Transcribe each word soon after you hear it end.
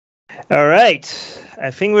All right.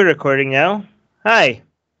 I think we're recording now. Hi.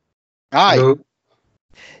 Hi. Hello.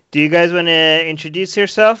 Do you guys want to introduce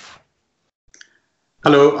yourself?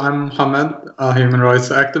 Hello, I'm Mohammed, a human rights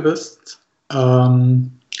activist.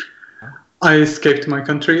 I escaped my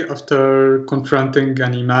country after confronting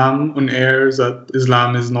an imam on air that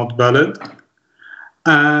Islam is not valid.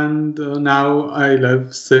 And now I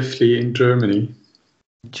live safely in Germany.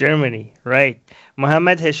 Germany, right.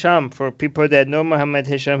 Mohammed Hisham, for people that know Mohammed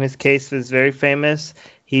Hisham, his case was very famous.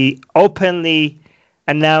 He openly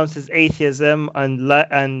announced his atheism on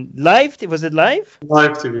live, was it live?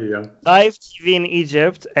 Live TV, yeah. Live TV in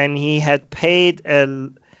Egypt, and he had paid a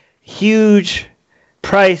huge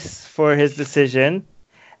price for his decision,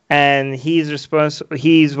 and he's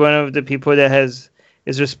one of the people that is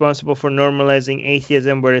responsible for normalizing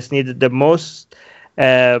atheism where it's needed the most,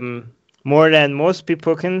 more than most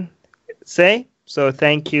people can say. So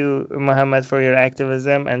thank you, Muhammad, for your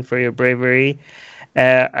activism and for your bravery.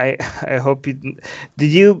 I hope you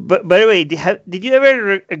did you. But by the way, did you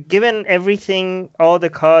ever, given everything, all the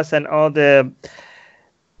costs and all the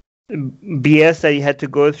BS that you had to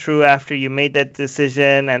go through after you made that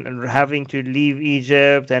decision, and having to leave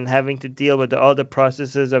Egypt and having to deal with all the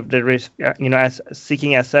processes of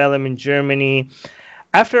seeking asylum in Germany,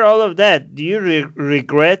 after all of that, do you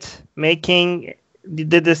regret making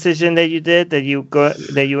the decision that you did, that you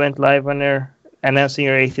went live on there announcing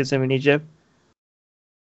your atheism in Egypt?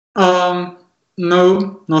 No,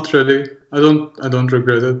 not really. I don't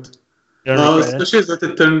regret it. Especially that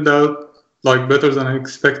it turned out like better than I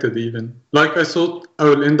expected even. Like I thought I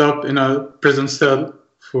will end up in a prison cell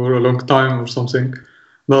for a long time or something,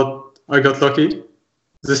 but I got lucky.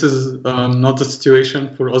 This is not the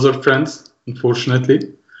situation for other friends,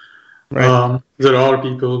 unfortunately. Right. There are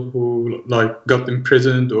people who got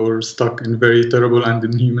imprisoned or stuck in very terrible and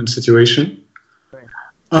inhuman situation.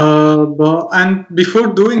 And before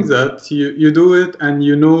doing that, you do it and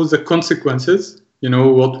you know the consequences, you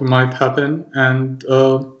know what might happen, and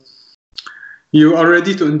you are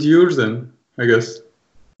ready to endure them, I guess.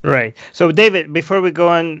 Right. So, David, before we go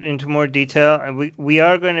on into more detail, we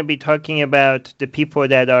are going to be talking about the people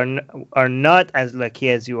that are not as lucky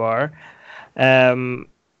as you are,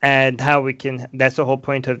 and how we can. That's the whole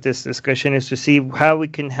point of this discussion, is to see how we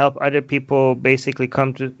can help other people basically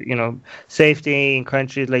come to safety in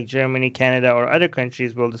countries like Germany, Canada, or other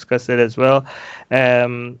countries. We'll discuss it as well.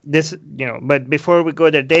 But before we go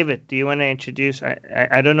there, David, do you want to introduce?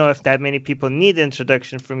 I don't know if that many people need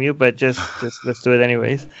introduction from you, but just let's do it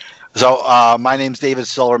anyways. So my name's David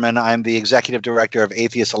Silverman. I'm the executive director of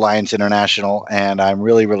Atheists Alliance International, and I'm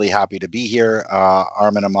really, really happy to be here,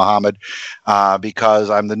 Armin and Mohammed, because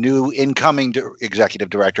I'm the new incoming executive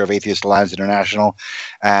director of Atheists Alliance International,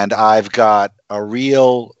 and I've got a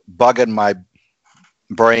real bug in my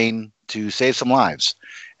brain to save some lives.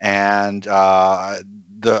 And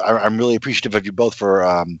I'm really appreciative of you both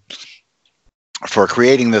for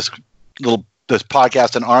creating this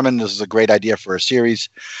podcast. And Armin, this is a great idea for a series,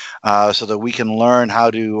 so that we can learn how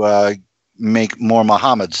to make more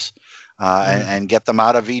Mohammeds and get them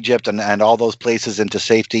out of Egypt and all those places into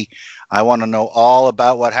safety. I want to know all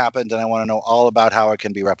about what happened, and I want to know all about how it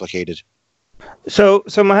can be replicated. So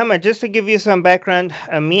Mohammed, just to give you some background,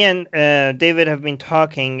 me and David have been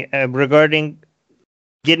talking regarding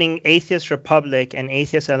getting Atheist Republic and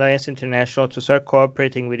Atheist Alliance International to start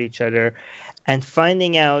cooperating with each other and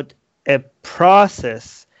finding out a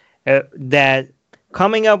process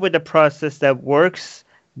coming up with a process that works,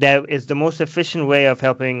 that is the most efficient way of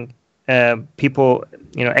helping people,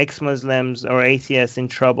 ex-Muslims or atheists in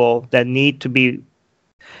trouble that need to be,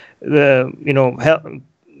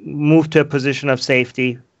 moved to a position of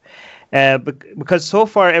safety. Because so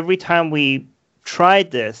far, every time we tried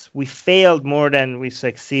this, we failed more than we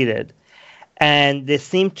succeeded. And there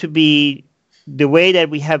seemed to be the way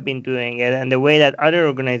that we have been doing it, and the way that other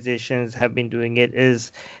organizations have been doing it,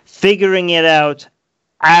 is figuring it out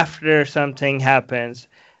after something happens,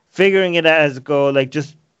 figuring it out as a goal, like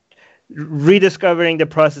just rediscovering the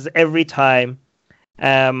process every time.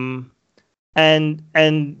 And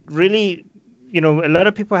really, a lot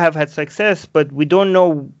of people have had success, but we don't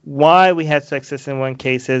know why we had success in one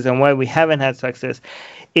cases and why we haven't had success.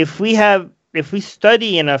 If we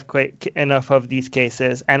study enough of these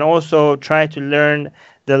cases and also try to learn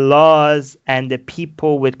the laws and the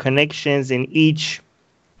people with connections in each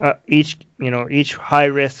high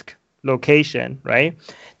risk location, right?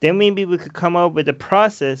 Then maybe we could come up with a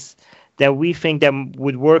process that we think that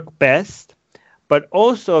would work best, but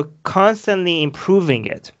also constantly improving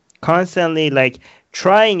it, constantly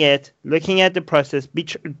trying it, looking at the process,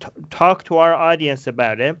 talk to our audience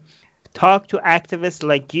about it, talk to activists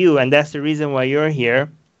like you, and that's the reason why you're here.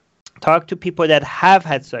 Talk to people that have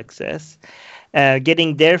had success,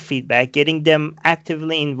 getting their feedback, getting them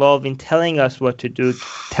actively involved in telling us what to do,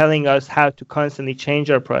 telling us how to constantly change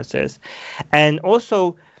our process, and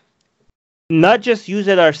also not just use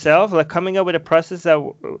it ourselves, like coming up with a process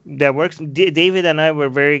that works. David and I were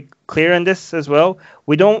very clear on this as well.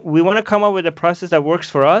 We want to come up with a process that works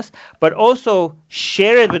for us, but also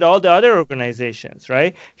share it with all the other organizations,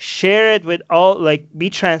 right? Share it with all, like, be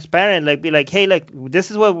transparent, like, be like, hey, like,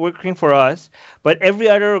 this is what working for us, but every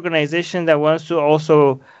other organization that wants to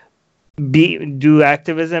also do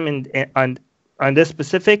activism on this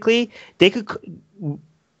specifically, they could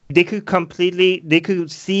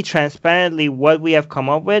see transparently what we have come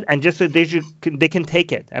up with, and just so they can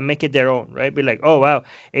take it and make it their own, right? Be like, oh wow,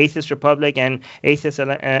 Atheist Republic and Atheist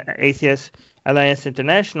Alliance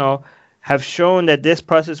International have shown that this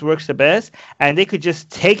process works the best, and they could just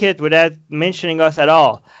take it without mentioning us at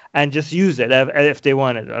all and just use it if they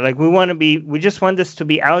wanted. Like, we just want this to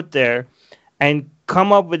be out there and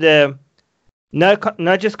come up with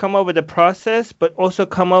not just come up with a process, but also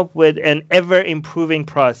come up with an ever-improving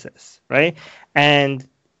process, right? And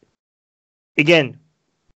again,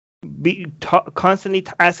 constantly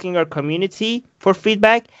asking our community for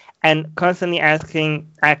feedback and constantly asking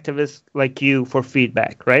activists like you for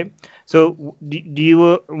feedback, right? So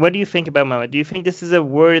what do you think about Mohammed? Do you think this is a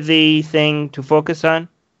worthy thing to focus on?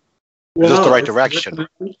 Is this the right direction?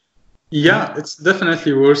 Yeah, it's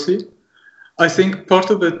definitely worthy. I think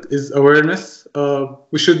part of it is awareness.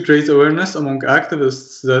 We should raise awareness among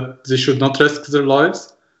activists that they should not risk their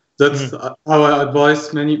lives. That's how I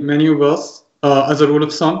advise many of us. As a rule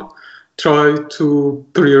of thumb, try to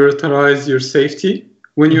prioritize your safety.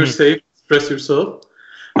 When you're safe, express yourself.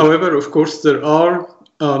 However, of course, there are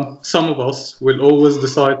some of us will always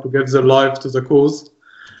decide to give their life to the cause,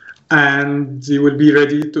 and they will be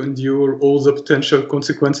ready to endure all the potential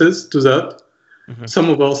consequences to that. Some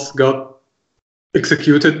of us got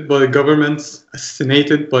executed by governments,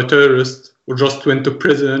 assassinated by terrorists, or just went to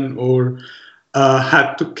prison, or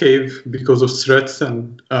had to cave because of threats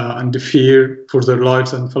and the fear for their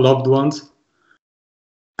lives and for loved ones.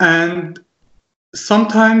 And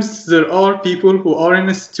sometimes there are people who are in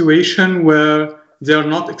a situation where they are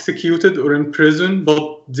not executed or in prison,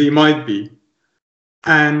 but they might be.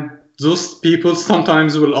 And those people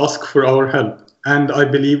sometimes will ask for our help. And I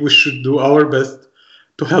believe we should do our best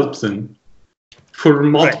to help them for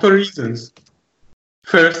multiple reasons.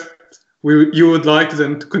 First, you would like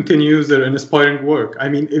them to continue their inspiring work. I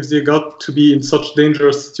mean, if they got to be in such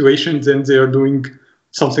dangerous situations, then they are doing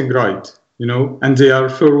something right, and they are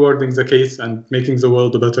forwarding the case and making the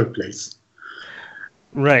world a better place.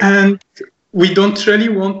 Right. And we don't really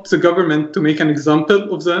want the government to make an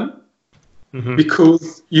example of them,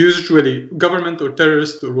 because usually government or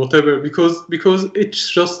terrorists or whatever, because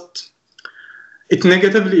it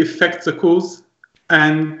negatively affects the cause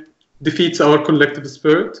and defeats our collective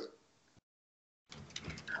spirit.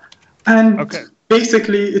 And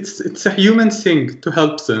basically, it's a human thing to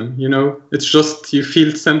help them, It's just you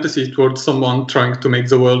feel sympathy towards someone trying to make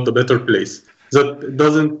the world a better place. It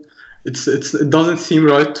doesn't seem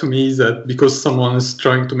right to me that because someone is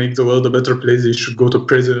trying to make the world a better place, they should go to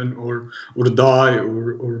prison or die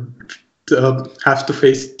or have to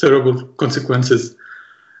face terrible consequences.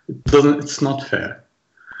 It's not fair.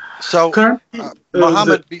 So,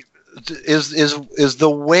 Mohammed, is the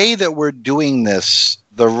way that we're doing this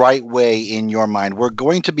the right way in your mind? We're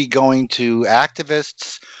going to be going to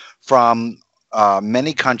activists from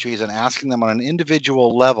many countries and asking them on an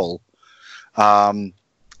individual level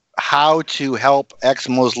how to help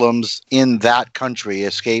ex-Muslims in that country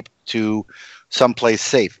escape to someplace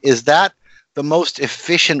safe. Is that the most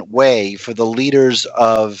efficient way for the leaders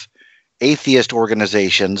of atheist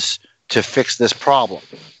organizations to fix this problem?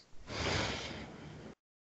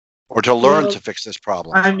 Or to learn to fix this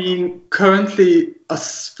problem? I mean, currently,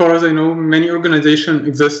 as far as I know, many organizations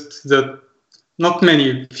exist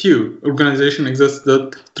few organizations exist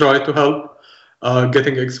that try to help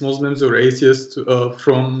getting ex-Muslims or atheists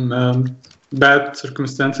from bad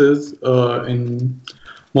circumstances in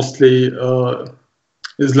mostly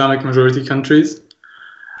Islamic majority countries.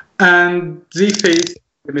 And they face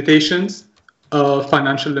limitations,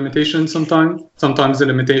 financial limitations sometimes a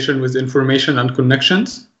limitation with information and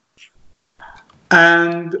connections.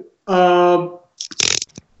 And the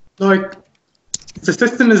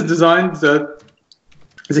system is designed that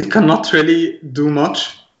they cannot really do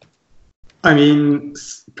much. I mean,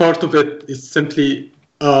 part of it is simply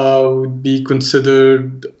would be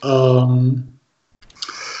considered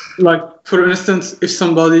Like, for instance, if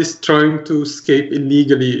somebody is trying to escape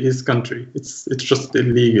illegally his country, it's just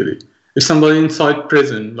illegally. If somebody inside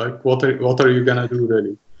prison, like, what are you gonna do,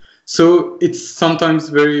 really? So it's sometimes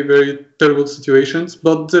very, very terrible situations,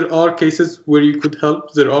 but there are cases where you could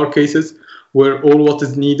help. There are cases where all what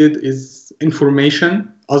is needed is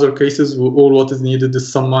information. Other cases where all what is needed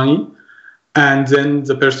is some money, and then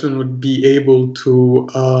the person would be able to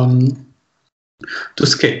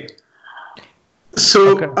escape.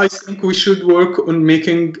 So okay. I think we should work on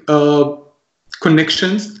making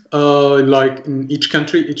connections, like in each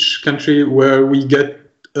country where we get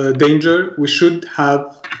danger. We should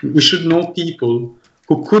know people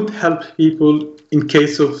who could help people in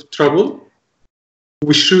case of trouble.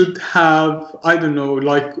 We should have, I don't know,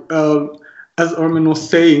 like as Armin was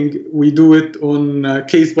saying, we do it on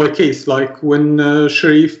case by case. Like when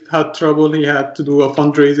Sharif had trouble, he had to do a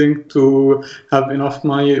fundraising to have enough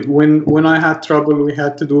money. When I had trouble, we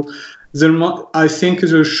had to do. I think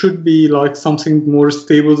there should be like something more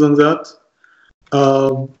stable than that.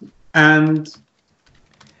 And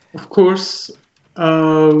of course,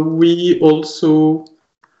 we also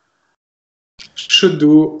should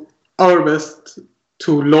do our best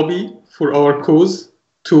to lobby for our cause,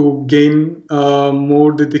 to gain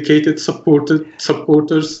more dedicated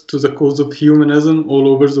supporters to the cause of humanism all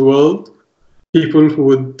over the world, people who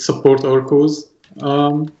would support our cause.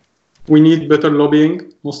 We need better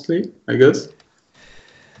lobbying, mostly, I guess.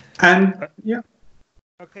 And, yeah.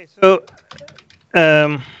 Okay, so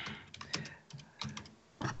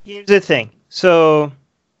here's the thing. So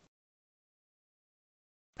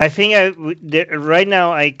I think right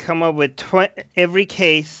now I come up with every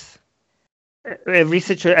case, every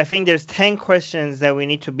situation. I think there's 10 questions that we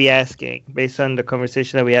need to be asking based on the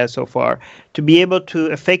conversation that we had so far to be able to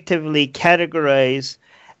effectively categorize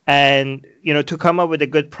and, to come up with a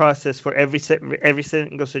good process for every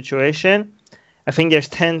single situation. I think there's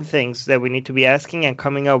 10 things that we need to be asking and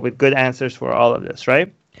coming up with good answers for all of this,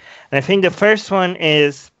 right? And I think the first one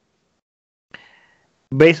is,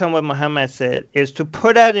 based on what Muhammad said, is to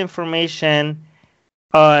put out information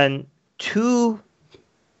on two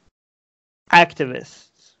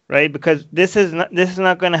activists, right? Because this is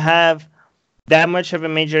not going to have that much of a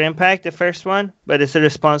major impact, the first one, but it's a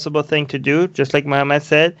responsible thing to do, just like Muhammad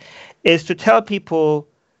said, is to tell people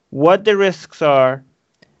what the risks are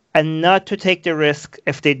and not to take the risk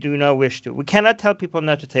if they do not wish to. We cannot tell people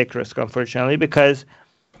not to take risk, unfortunately, because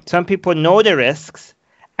some people know the risks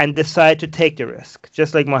and decide to take the risk,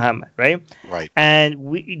 just like Muhammad, right? Right.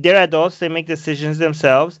 And they're adults, they make decisions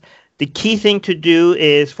themselves. The key thing to do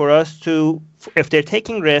is for us to, if they're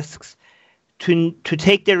taking risks, to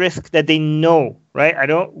take the risk that they know, right?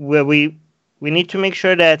 We need to make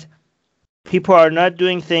sure that people are not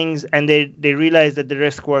doing things and they realize that the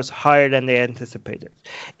risk was higher than they anticipated.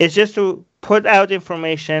 It's just to put out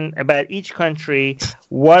information about each country,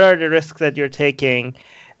 what are the risks that you're taking,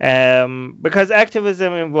 because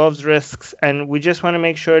activism involves risks, and we just want to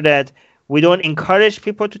make sure that we don't encourage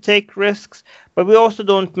people to take risks, but we also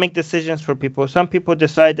don't make decisions for people. Some people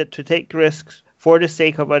decided to take risks for the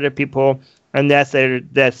sake of other people, and that's their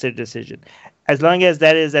decision. As long as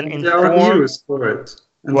that is an informed... There are heroes for it.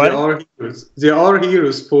 And what? There are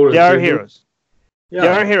heroes for it. There are heroes. Yeah.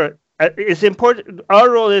 There are heroes. It's important. Our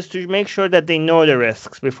role is to make sure that they know the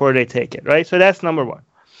risks before they take it, right? So that's number one.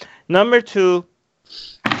 Number two,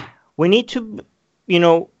 we need to, we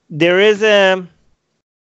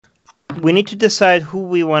need to decide who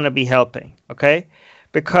we want to be helping, okay?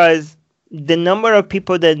 Because the number of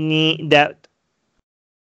people that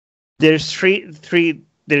there's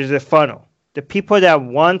there's a funnel. The people that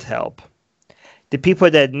want help, the people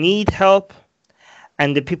that need help,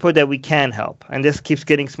 and the people that we can help. And this keeps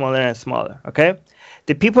getting smaller and smaller, okay?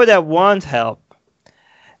 The people that want help,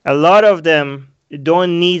 a lot of them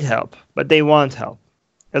don't need help, but they want help.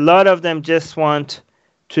 A lot of them just want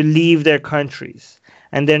to leave their countries,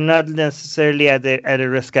 and they're not necessarily at a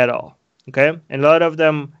risk at all, okay? A lot of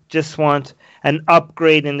them just want an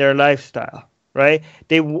upgrade in their lifestyle, right?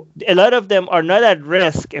 A lot of them are not at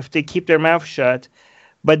risk if they keep their mouth shut,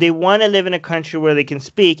 but they want to live in a country where they can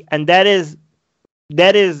speak, and that is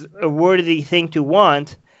a worthy thing to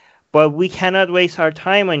want, but we cannot waste our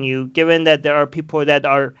time on you, given that there are people that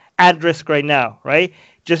are at risk right now, right?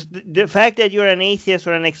 Just the fact that you're an atheist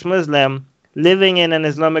or an ex-Muslim living in an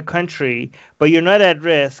Islamic country, but you're not at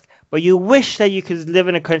risk, but you wish that you could live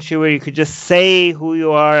in a country where you could just say who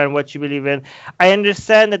you are and what you believe in. I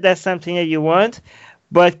understand that that's something that you want,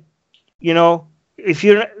 but, if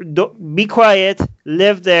don't be quiet,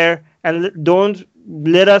 live there, and don't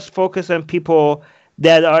let us focus on people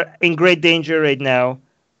that are in great danger right now,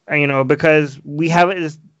 because we have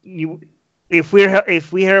if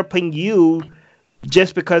we're helping you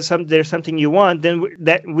just because there's something you want, then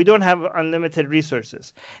we don't have unlimited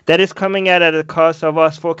resources. That is coming at a cost of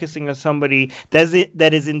us focusing on somebody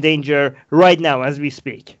that is in danger right now as we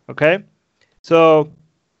speak. Okay, so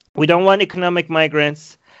we don't want economic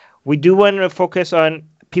migrants. We do want to focus on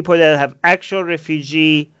people that have actual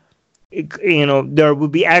refugee. There will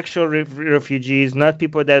be actual refugees, not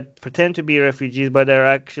people that pretend to be refugees, but are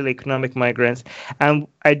actually economic migrants. And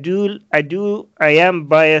I am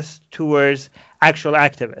biased towards actual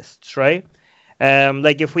activists, right?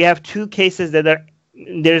 Like if we have two cases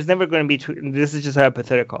there's never going to be two. This is just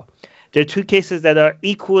hypothetical. There are two cases that are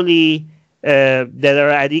equally that are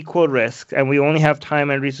at equal risk, and we only have time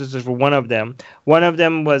and resources for one of them. One of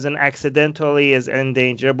them was accidentally is in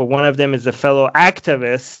danger, but one of them is a fellow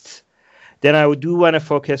activist. Then I do want to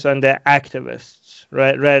focus on the activists,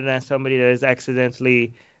 right, rather than somebody that is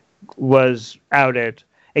accidentally was outed.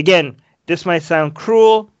 Again, this might sound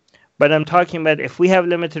cruel, but I'm talking about if we have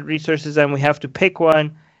limited resources and we have to pick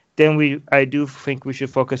one, then I do think we should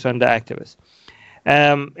focus on the activists.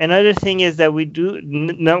 Another thing is that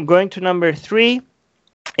going to number 3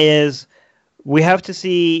 is we have to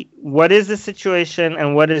see what is the situation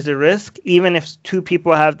and what is the risk, even if two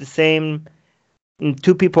people have the same.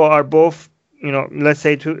 Two people are both, let's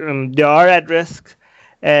say they are at risk.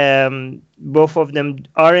 Both of them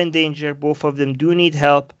are in danger. Both of them do need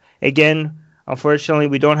help. Again, unfortunately,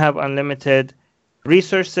 we don't have unlimited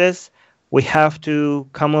resources. We have to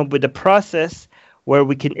come up with a process where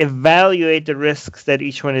we can evaluate the risks that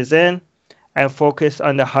each one is in and focus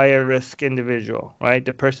on the higher risk individual, right?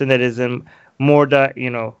 The person that is in more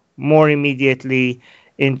immediately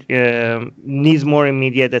needs more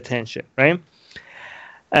immediate attention, right?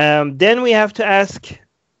 Then we have to ask,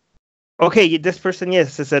 okay, this person,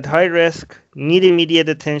 yes, is at high risk, need immediate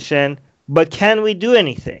attention, but can we do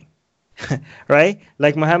anything? Right?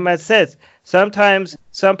 Like Muhammad says, sometimes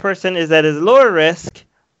some person is at a lower risk,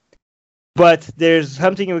 but there's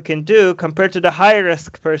something we can do compared to the high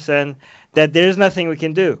risk person that there's nothing we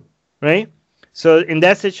can do, right? So in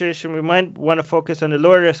that situation, we might want to focus on the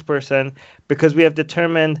lower risk person because we have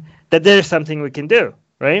determined that there's something we can do,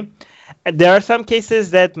 right? And there are some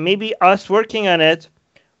cases that maybe us working on it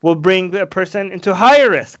will bring a person into higher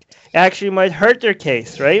risk. It actually might hurt their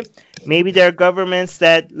case, right? Maybe there are governments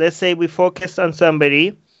that, let's say we focused on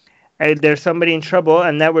somebody, and there's somebody in trouble,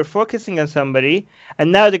 and now we're focusing on somebody,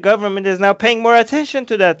 and now the government is now paying more attention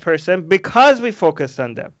to that person because we focused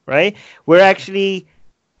on them, right? We're actually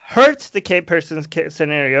hurts the person's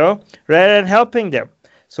scenario rather than helping them.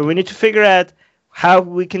 So we need to figure out how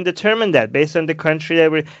we can determine that based on the country that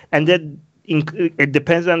we're, and then it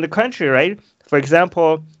depends on the country, right? For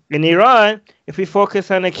example, in Iran, if we focus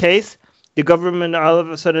on a case, the government all of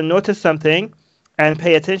a sudden notice something and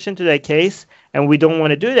pay attention to that case, and we don't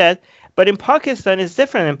want to do that. But in Pakistan, it's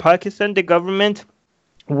different. In Pakistan, the government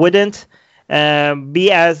wouldn't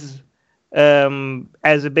be as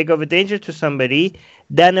big of a danger to somebody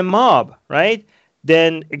than a mob, right?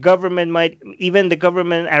 Then the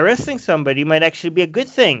government arresting somebody might actually be a good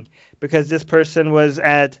thing because this person was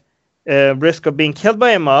at risk of being killed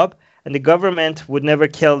by a mob, and the government would never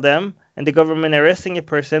kill them, and the government arresting a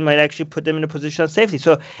person might actually put them in a position of safety.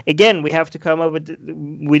 So again, we have to come up with,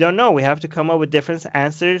 we don't know, we have to come up with different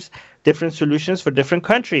answers, different solutions for different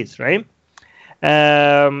countries, right?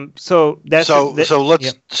 So let's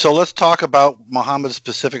talk about Muhammad's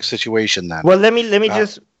specific situation then. Well, let me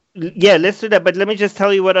let's do that. But let me just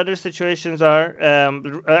tell you what other situations are.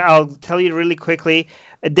 I'll tell you really quickly.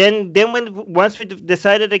 Then once we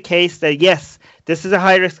decided a case that yes, this is a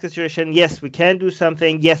high risk situation. Yes, we can do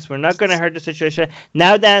something. Yes, we're not going to hurt the situation.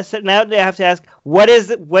 Now they have to ask, what is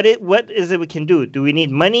it we can do? Do we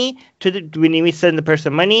need money do we need to send the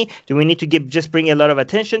person money? Do we need to bring a lot of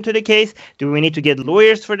attention to the case? Do we need to get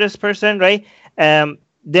lawyers for this person? Right? Then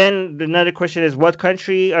another question is, what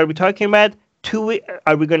country are we talking about?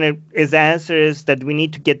 Is the answer is that we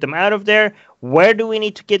need to get them out of there? Where do we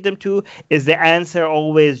need to get them to? Is the answer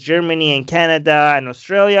always Germany and Canada and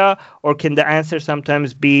Australia? Or can the answer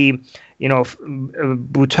sometimes be,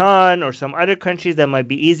 Bhutan or some other countries that might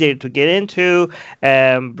be easier to get into?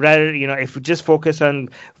 Rather, if we just focus on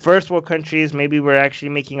first world countries, maybe we're actually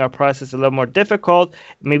making our process a lot more difficult.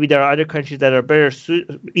 Maybe there are other countries that are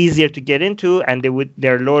easier to get into, and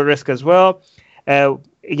they're lower risk as well.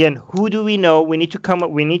 Again, who do we know? We need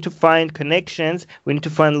to find connections. We need to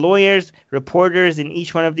find lawyers, reporters in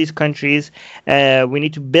each one of these countries. We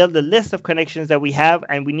need to build a list of connections that we have,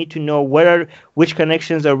 and we need to know which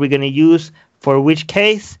connections are we going to use for which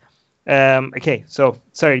case. Okay, so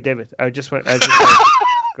sorry, David.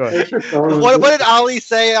 Go ahead. What did Ali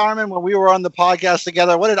say, Armin, when we were on the podcast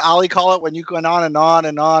together? What did Ali call it when you went on and on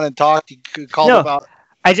and on and talked? You called about.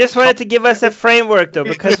 I just wanted to give us a framework, though,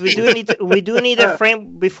 because we do need a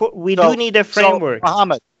frame before we do need a framework.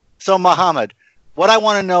 So Muhammad, what I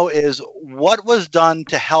want to know is what was done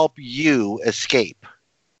to help you escape?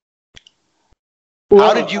 Well,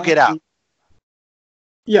 how did you get out?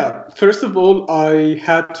 Yeah, first of all, I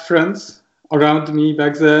had friends around me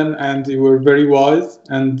back then, and they were very wise,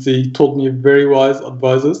 and they told me very wise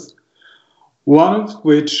advices. One of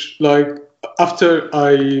which, like, after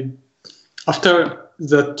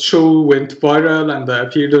that show went viral and I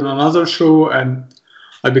appeared on another show and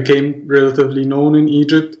I became relatively known in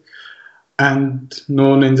Egypt and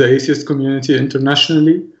known in the atheist community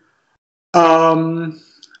internationally,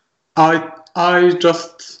 I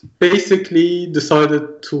just basically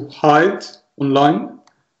decided to hide online,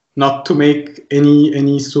 not to make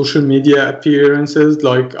any social media appearances.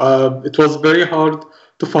 Like it was very hard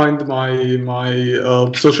to find my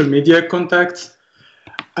social media contacts,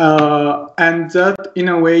 and that in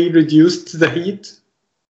a way reduced the heat,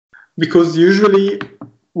 because usually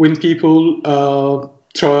when people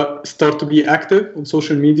start to be active on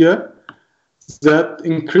social media, that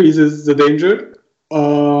increases the danger.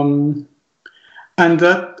 And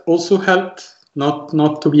that also helped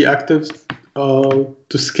not to be active, to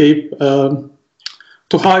escape, to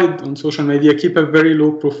hide on social media, keep a very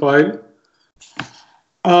low profile.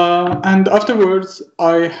 And afterwards,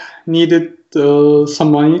 I needed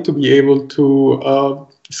some money to be able to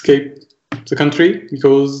escape the country,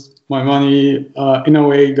 because my money, in a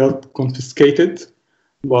way, got confiscated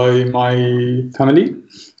by my family.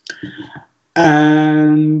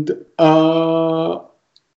 And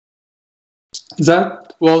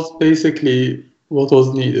that was basically what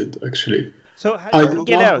was needed, actually. So how did you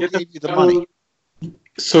get out? Who gave you the money?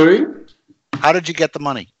 Sorry? How did you get the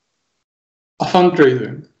money? A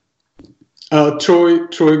fundraising.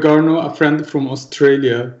 Troy Garno, a friend from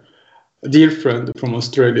Australia, a dear friend from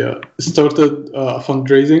Australia, started a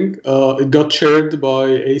fundraising. It got shared by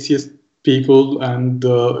atheist people, and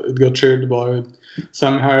it got shared by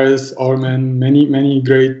Sam Harris, Armin, many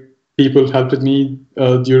great people helped me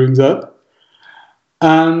during that.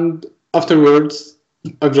 And afterwards,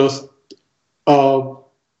 I just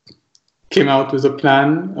came out with a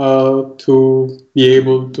plan to be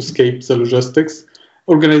able to escape the logistics.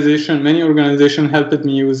 Many organizations helped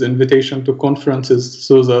me with invitation to conferences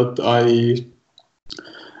so that I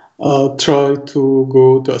try to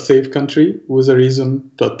go to a safe country with a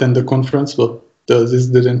reason to attend the conference, but this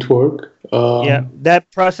didn't work. That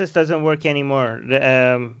process doesn't work anymore.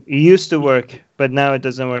 It used to work, but now it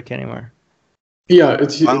doesn't work anymore. Yeah,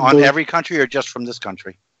 it's on every country or just from this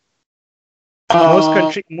country?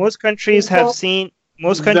 Most countries have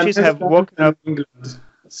woken up. England.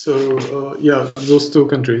 So those two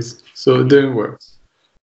countries. So it didn't work.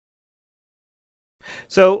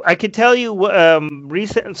 So I could tell you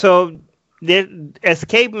the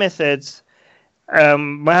escape methods.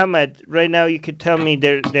 Mohammed, right now you could tell me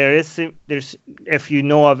there's if you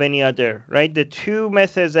know of any other, right? The two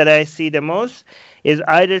methods that I see the most is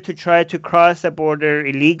either to try to cross a border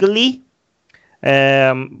illegally,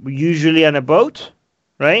 usually on a boat,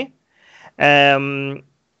 right?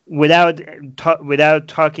 Without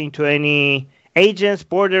talking to any agents,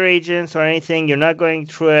 border agents or anything. You're not going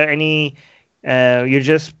through any. You're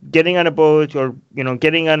just getting on a boat, or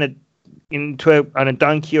getting on a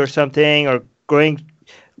donkey or something, or going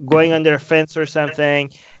under a fence or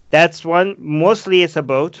something. That's one. Mostly it's a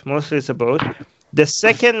boat. The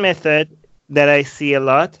second method that I see a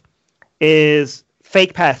lot is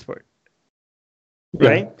fake passport,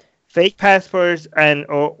 right? Fake passports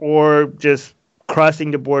or just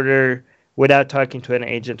crossing the border without talking to an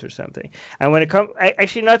agent or something. And when it comes,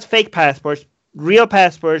 actually not fake passports, real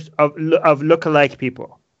passports of lookalike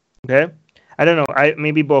people. Okay, I don't know,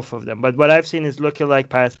 maybe both of them, but what I've seen is lookalike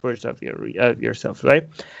passports of yourself, right?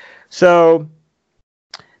 So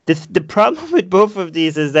the problem with both of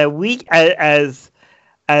these is that we as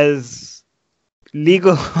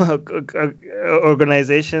legal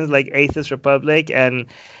organizations like Atheist Republic and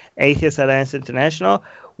Atheist Alliance International,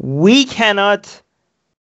 we cannot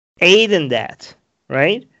aid in that,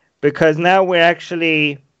 right? Because now we're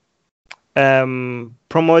actually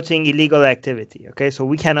promoting illegal activity. Okay, so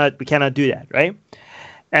we cannot do that, right?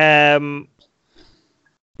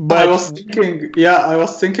 But I was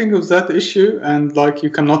thinking of that issue, and like you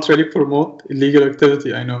cannot really promote illegal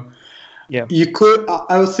activity. I know. Yeah. You could.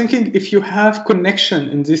 I was thinking if you have connection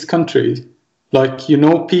in this country, like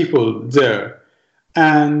people there,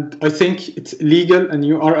 and I think it's legal and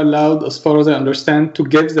you are allowed, as far as I understand, to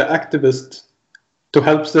give the activist to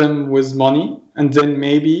help them with money, and then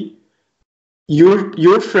maybe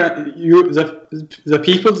your friend, the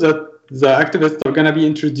people that the activists are gonna be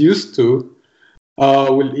introduced to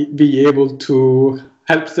will be able to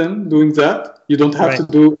help them doing that. You don't have to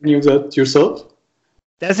do any of that yourself.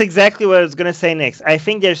 That's exactly what I was going to say next. I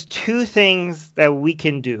think there's two things that we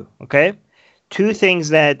can do, okay? Two things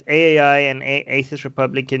that AAI and Atheist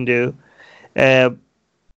Republic can do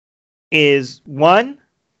is, one,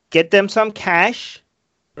 get them some cash,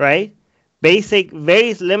 right? Basic,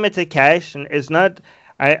 very limited cash. And it's not...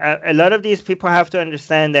 a lot of these people have to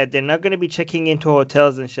understand that they're not going to be checking into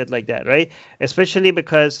hotels and shit like that, right? Especially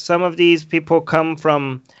because some of these people come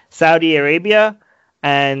from Saudi Arabia,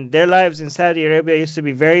 and their lives in Saudi Arabia used to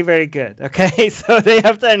be very, very good, okay? So they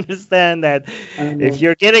have to understand that if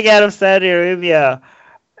you're getting out of Saudi Arabia,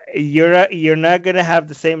 you're not going to have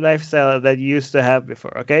the same lifestyle that you used to have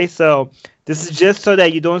before, okay? So this is just so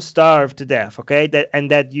that you don't starve to death, okay?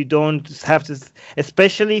 That you don't have to,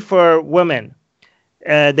 especially for women,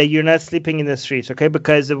 that you're not sleeping in the streets, okay?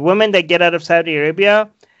 Because the women that get out of Saudi Arabia,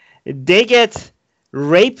 they get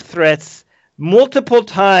rape threats multiple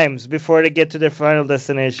times before they get to their final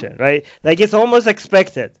destination, right? Like, it's almost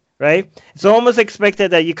expected, right? It's almost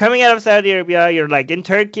expected that you're coming out of Saudi Arabia, you're like in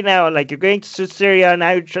Turkey now, like you're going to Syria,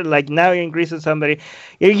 now you're in Greece with somebody,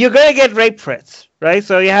 you're going to get rape threats, right?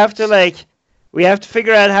 So you have to we have to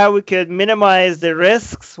figure out how we could minimize the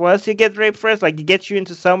risks once you get rape threats, like, get you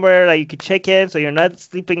into somewhere like you could check in so you're not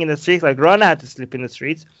sleeping in the streets, like Ron had to sleep in the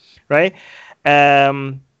streets, right?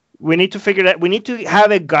 We need to figure that. We need to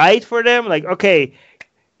have a guide for them. Like, okay,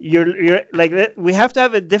 you're like, we have to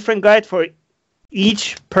have a different guide for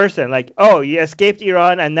each person. Like, oh, you escaped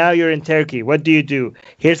Iran and now you're in Turkey. What do you do?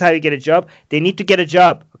 Here's how you get a job. They need to get a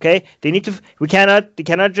job. Okay, they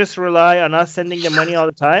cannot just rely on us sending them money all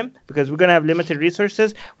the time, because we're gonna have limited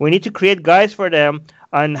resources. We need to create guides for them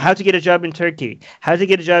on how to get a job in Turkey, how to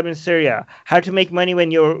get a job in Syria, how to make money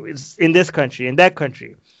when you're in this country, in that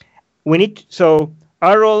country. So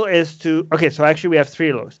our role is to, so actually we have three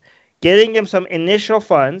roles. Getting them some initial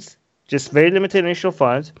funds, just very limited initial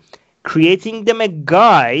funds, creating them a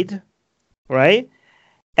guide, right?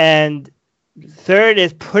 And third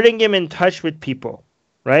is putting them in touch with people,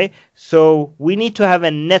 right? So we need to have a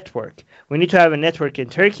network. We need to have a network in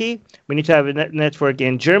Turkey. We need to have a network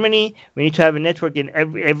in Germany. We need to have a network in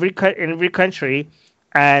every country.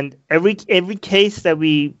 And every case that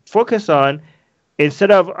we focus on,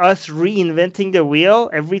 instead of us reinventing the wheel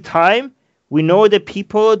every time, we know the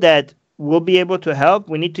people that will be able to help.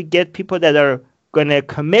 We need to get people that are going to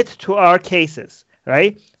commit to our cases,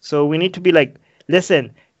 right? So we need to be like,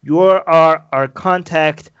 listen, you are our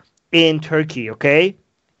contact in Turkey, okay?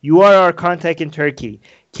 You are our contact in Turkey.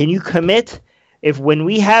 Can you commit? If when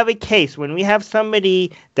we have a case, when we have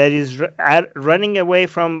somebody that is running away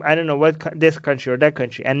from, I don't know what, this country or that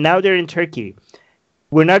country, and now they're in Turkey,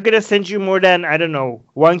 we're not going to send you more than, I don't know,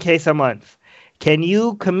 one case a month. Can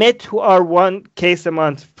you commit to our one case a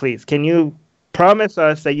month, please? Can you promise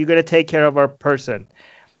us that you're going to take care of our person?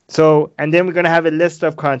 So, and then we're going to have a list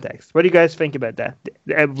of contacts. What do you guys think about that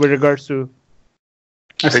with regards to?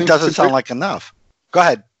 It doesn't sound like enough. Go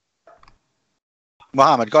ahead.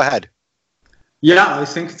 Mohammed, go ahead. Yeah, I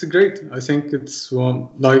think it's great. I think it's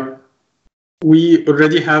like, we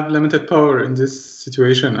already have limited power in this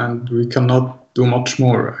situation and we cannot do much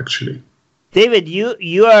more, actually. David, you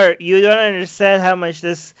don't understand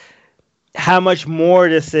how much more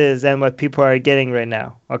this is than what people are getting right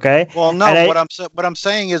now. Okay. Well, no. What I'm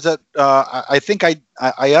saying is that I think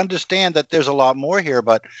I understand that there's a lot more here,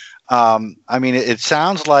 but I mean, it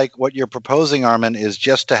sounds like what you're proposing, Armin, is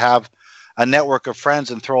just to have a network of friends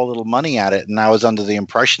and throw a little money at it. And I was under the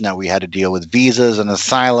impression that we had to deal with visas and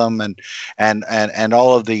asylum and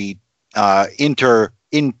all of the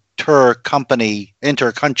inter-country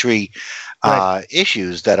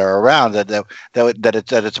issues that are around. That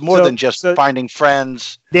it's more than just finding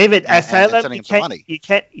friends. David, and asylum. sending some money. You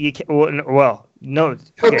can't. Well, no.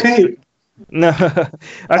 Okay. No.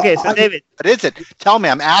 Okay. So David, what is it? Tell me.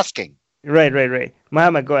 I'm asking. Right.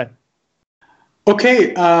 Mohammed, go ahead.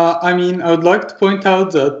 Okay, I mean, I would like to point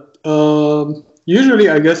out that usually,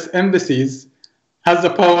 I guess, embassies has the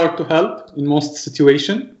power to help in most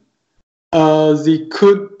situations. They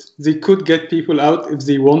could get people out if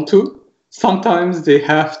they want to. Sometimes they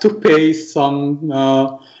have to pay some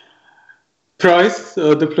price.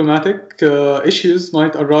 Diplomatic issues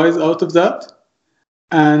might arise out of that,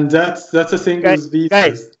 and that's a thing with visas.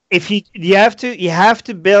 Guys, if you have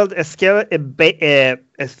to build a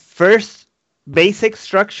first basic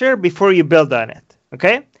structure before you build on it,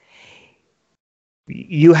 okay?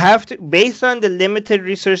 You have to, based on the limited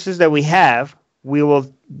resources that we have, we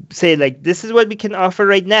will say like, this is what we can offer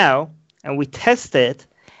right now, and we test it,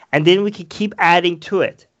 and then we can keep adding to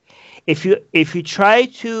it. If you try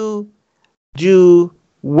to do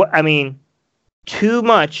too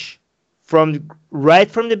much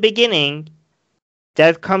right from the beginning,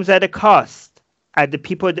 that comes at a cost at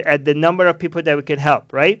the number of people that we can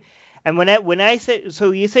help, right? And when I say,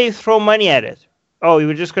 so you say throw money at it. Oh, you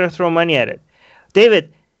were just going to throw money at it,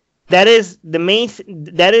 David. That is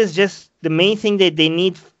just the main thing that they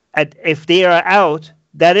need. If they are out,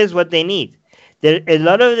 that is what they need. There a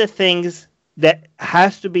lot of the things that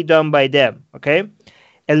has to be done by them. Okay,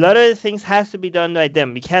 a lot of the things has to be done by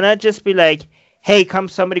them. We cannot just be like, hey,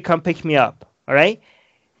 somebody come pick me up. All right.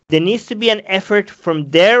 There needs to be an effort from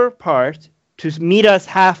their part to meet us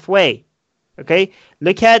halfway. Okay?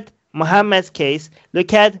 Look at Muhammad's case.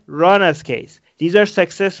 Look at Rana's case. These are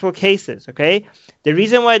successful cases. Okay? The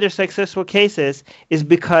reason why they're successful cases is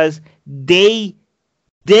because they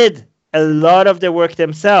did a lot of the work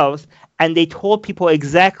themselves, and they told people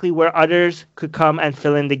exactly where others could come and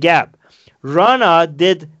fill in the gap. Rana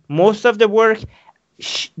did most of the work.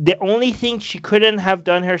 The only thing she couldn't have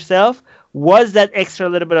done herself was that extra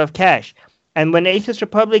little bit of cash. And when Atheist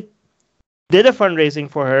Republic did a fundraising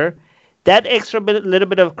for her, that extra little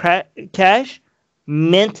bit of cash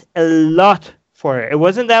meant a lot for her. It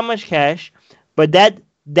wasn't that much cash, but that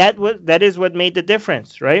is what made the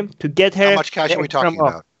difference, right? To get her. How much cash are we talking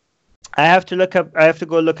about? I have to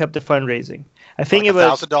go look up the fundraising. I think it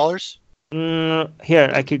was $1,000.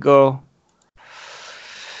 Here, I could go.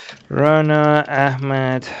 Rana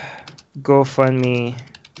Ahmed GoFundMe.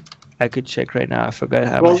 I could check right now. I forgot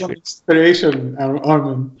how much. Inspiration,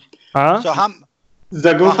 Armin. Huh? So,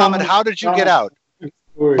 Mohammed, how did you get out?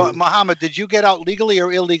 But Mohammed, did you get out legally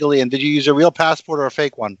or illegally? And did you use a real passport or a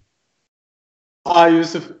fake one? I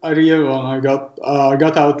used a real one. I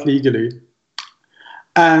got out legally,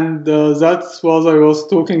 and that's what I was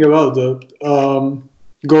talking about.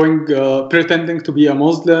 Going pretending to be a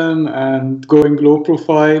Muslim and going low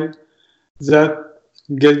profile. That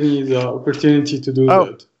gave me the opportunity to do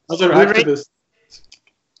that.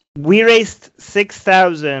 We raised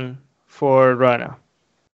 6,000 for Rana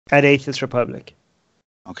at Atheist Republic.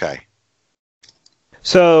 Okay.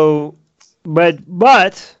 So,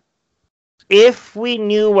 but if we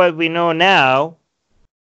knew what we know now,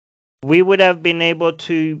 we would have been able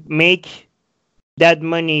to make that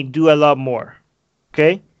money do a lot more.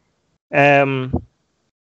 Okay?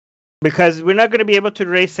 Because we're not going to be able to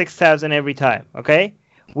raise 6,000 every time. Okay?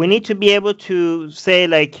 We need to be able to say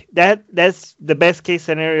like that's the best case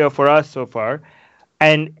scenario for us so far.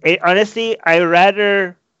 And honestly, I'd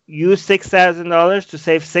rather use $6,000 to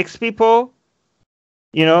save 6 people.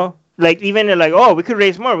 You know, like even like, oh, we could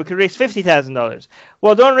raise more. We could raise $50,000.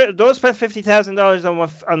 Well, don't spend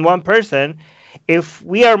 $50,000 on one person. If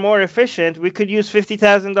we are more efficient, we could use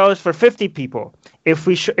 $50,000 for 50 people. If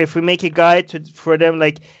we make a guide for them,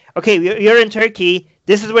 like, okay, you're in Turkey.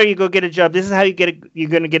 This is where you go get a job. This is how you're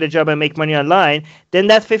going to get a job and make money online. Then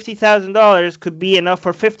that $50,000 could be enough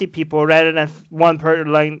for 50 people rather than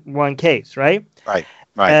one case, right?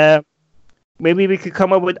 Right. Maybe we could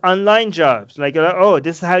come up with online jobs, like, oh,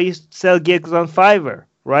 this is how you sell gigs on Fiverr,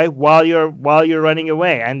 right? While you're running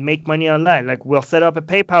away and make money online. Like, we'll set up a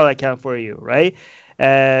PayPal account for you, right?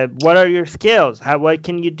 What are your skills? What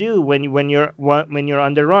can you do when you're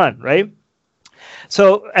on the run, right?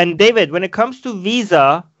 So, and David, when it comes to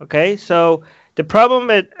visa, okay, so the problem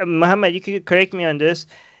with Muhammad, you could correct me on this.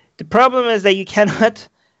 The problem is that you cannot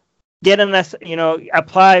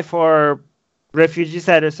apply for refugee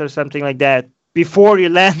status or something like that before you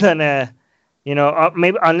land on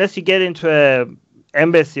maybe unless you get into a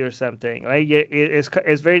embassy or something, right?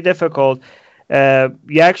 It's very difficult.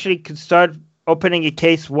 You actually could start opening a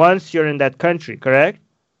case once you're in that country, correct?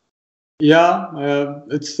 Yeah,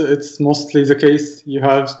 it's mostly the case. You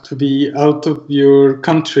have to be out of your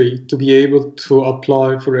country to be able to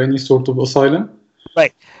apply for any sort of asylum.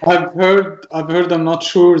 Right. I've heard. I'm not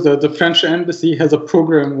sure that the French embassy has a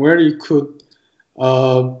program where you could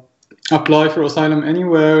apply for asylum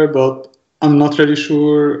anywhere, but I'm not really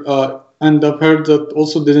sure. And I've heard that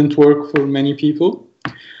also didn't work for many people.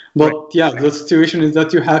 But right. Yeah, the situation is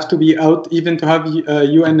that you have to be out, even to have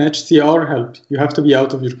UNHCR help. You have to be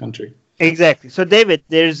out of your country. Exactly. So, David,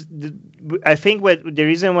 I think the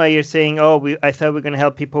reason why you're saying, I thought we're going to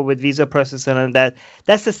help people with visa process and all that,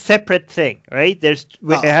 that's a separate thing, right? There's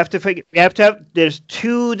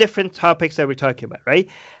two different topics that we're talking about, right?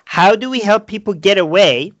 How do we help people get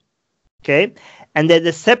away? Okay. And then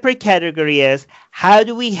the separate category is, how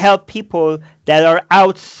do we help people that are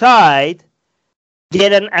outside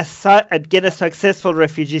get a successful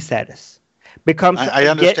refugee status? becomes. I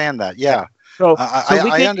understand that. Yeah. So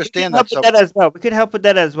I understand that. So that as well. We could help with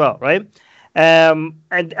that as well, right? And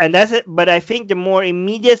that's it. But I think the more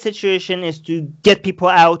immediate situation is to get people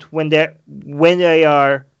out when they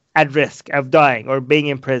are at risk of dying or being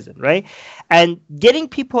in prison, right? And getting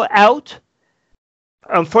people out.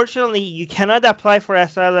 Unfortunately, you cannot apply for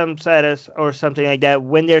asylum status or something like that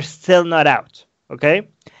when they're still not out. Okay.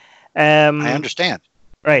 I understand.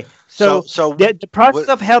 Right. So the process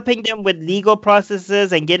of helping them with legal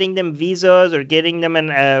processes and getting them visas or getting them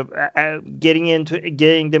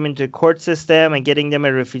getting them into court system and getting them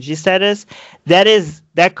a refugee status,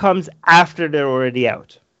 that comes after they're already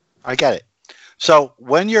out. I get it. So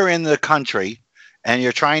when you're in the country and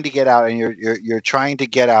you're trying to get out, and you're trying to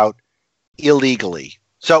get out illegally.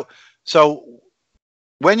 So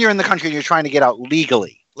when you're in the country and you're trying to get out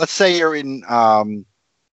legally, let's say you're in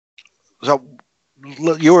so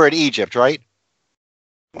you were in Egypt, right,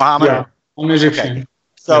 Mohammed? Yeah, I'm Egyptian. Okay.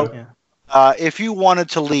 So if you wanted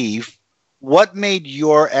to leave, what made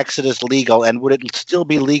your exodus legal, and would it still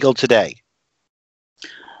be legal today?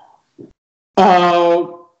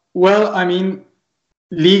 Well, I mean,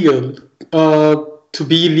 legal. To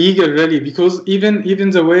be legal, really, because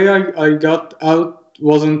even the way I got out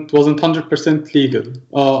wasn't 100% legal.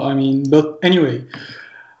 I mean, but anyway,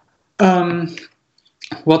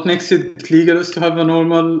 what makes it legal is to have a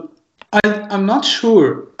normal. I'm not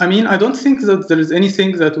sure. I mean, I don't think that there is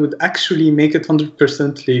anything that would actually make it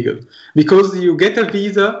 100% legal, because you get a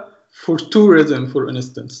visa for tourism, for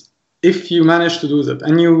instance. If you manage to do that,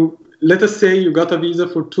 and let us say you got a visa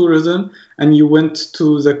for tourism and you went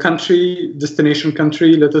to the destination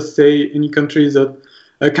country, let us say any country that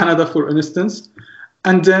Canada, for instance,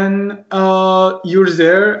 and then you're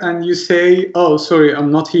there and you say, oh, sorry, I'm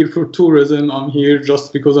not here for tourism. I'm here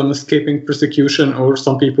just because I'm escaping persecution, or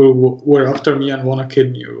some people were after me and want to kill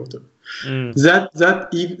me or whatever.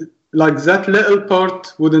 That little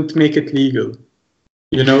part wouldn't make it legal.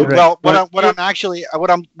 You know, well, what I'm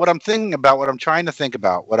thinking about, what I'm trying to think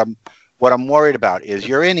about, what I'm worried about is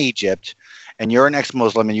you're in Egypt and you're an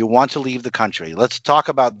ex-Muslim and you want to leave the country. Let's talk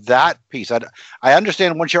about that piece. I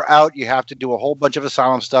understand once you're out, you have to do a whole bunch of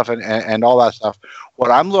asylum stuff and all that stuff.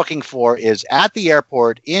 What I'm looking for is at the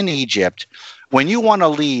airport in Egypt, when you want to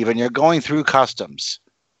leave and you're going through customs,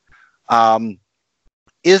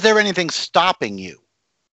 is there anything stopping you?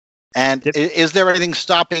 And is there anything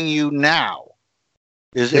stopping you now?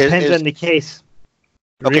 Depends on the case.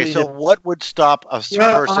 Okay, really so what would stop a person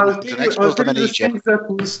who's an ex-Muslim in Egypt? Things that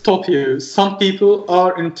will stop you. Some people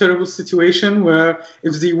are in a terrible situation where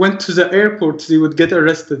if they went to the airport, they would get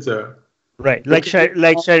arrested there. Right, like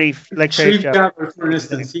Sharif Jabber, for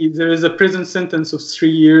instance. There is a prison sentence of 3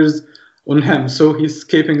 years on him, so he's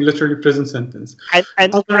escaping literally prison sentence.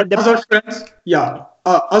 Other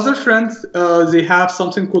friends, they have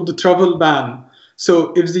something called the travel ban.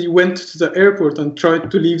 So if they went to the airport and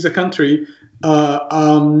tried to leave the country,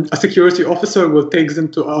 a security officer will take them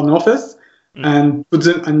to an office and put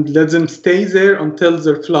them and let them stay there until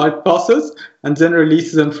their flight passes, and then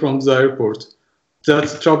release them from the airport.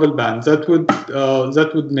 That's a travel ban. That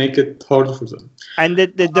would make it harder for them. And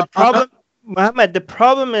the problem, Mohammed, the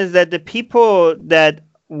problem is that the people that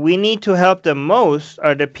we need to help the most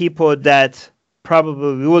are the people that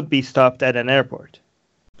probably would be stopped at an airport.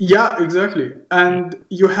 Yeah, exactly. And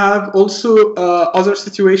you have also other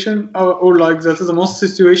situation, or like that is the most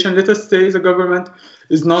situation. Let us say the government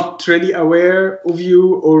is not really aware of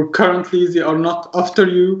you, or currently they are not after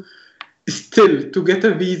you. Still, to get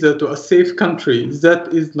a visa to a safe country,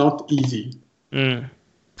 that is not easy.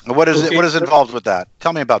 What is involved with that?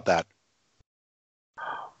 Tell me about that.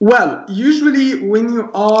 Well, usually when you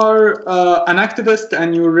are an activist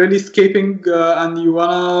and you're really escaping and you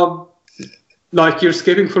wanna, like, you're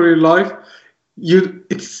escaping for your life,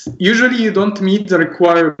 it's usually you don't meet the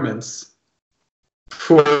requirements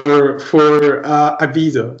for a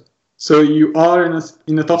visa. So you are in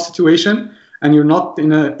a tough situation, and your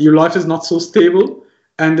life is not so stable.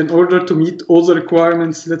 And in order to meet all the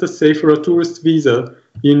requirements, let us say for a tourist visa,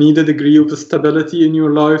 you need a degree of stability in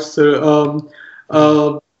your life. So,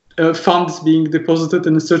 funds being deposited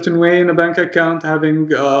in a certain way in a bank account, having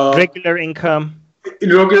regular income.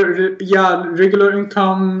 Regular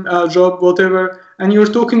income, job, whatever. And you're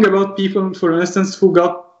talking about people, for instance, who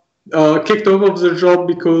got kicked off of their job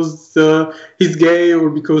because he's gay,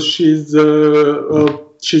 or because she's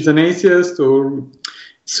an atheist, or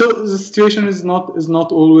so the situation is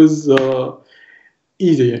not always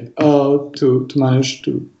easy to manage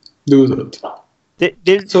to do that. The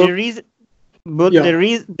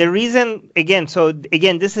reason again,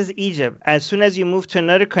 this is Egypt. As soon as you move to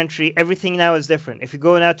another country, everything now is different. If you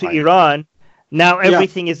go now to Iran, Now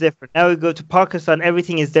everything is different. Now we go to Pakistan,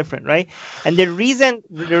 everything is different, right? And the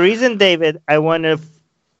reason, David, I want to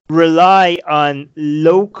rely on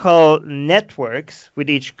local networks with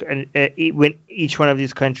each one of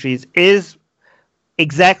these countries is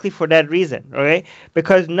exactly for that reason, okay?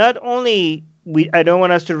 Because not only I don't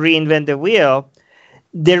want us to reinvent the wheel.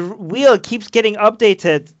 The wheel keeps getting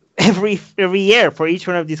updated every year for each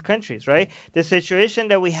one of these countries, right? The situation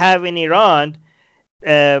that we have in Iran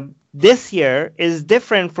this year is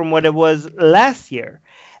different from what it was last year,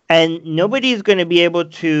 and nobody is going to be able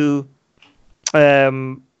to.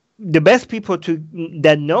 The best people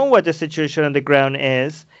that know what the situation on the ground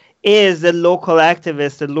is the local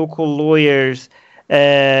activists, the local lawyers,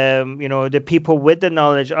 the people with the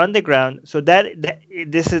knowledge on the ground. So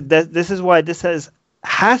this is why this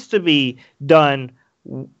has to be done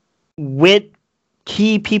with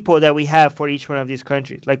key people that we have for each one of these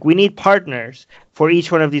countries. Like, we need partners for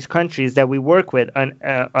each one of these countries that we work with on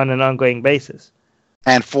an ongoing basis.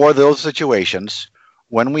 And for those situations,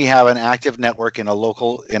 when we have an active network in a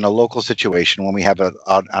local situation, when we have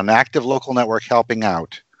an active local network helping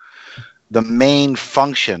out, the main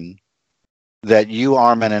function that you,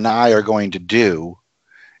 Armin, and I are going to do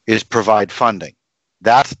is provide funding.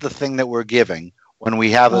 That's the thing that we're giving. When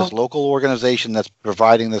we have this local organization that's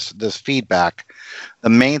providing this feedback, the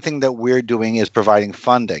main thing that we're doing is providing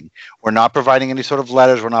funding. We're not providing any sort of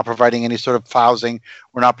letters. We're not providing any sort of housing.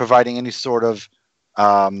 We're not providing any sort of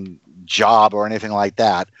job or anything like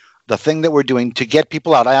that. The thing that we're doing to get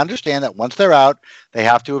people out, I understand that once they're out, they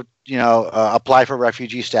have to, apply for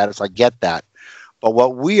refugee status. I get that. But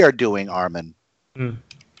what we are doing, Armin,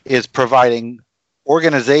 is providing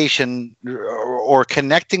organization or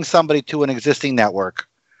connecting somebody to an existing network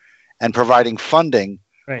and providing funding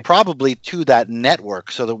probably to that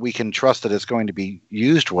network so that we can trust that it's going to be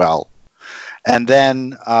used well. And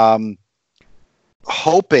then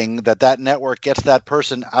hoping that network gets that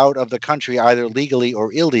person out of the country either legally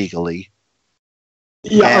or illegally.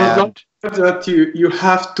 Yeah, that you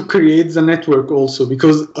have to create the network also,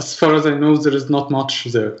 because as far as I know, there is not much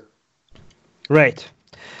there. Right.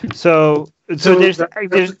 So that's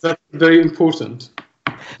very important.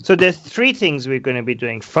 So there's three things we're going to be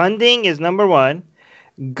doing. Funding is number one.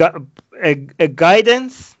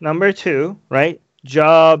 Guidance, number two, right?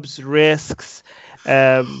 Jobs, risks,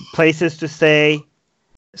 places to stay,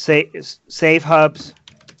 safe hubs.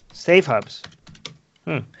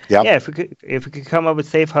 Yep. Yeah, if we could come up with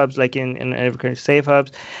safe hubs, like in every country, safe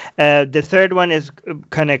hubs. The third one is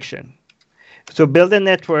connection. So build a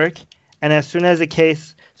network, and as soon as the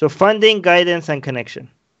case, so funding, guidance, and connection.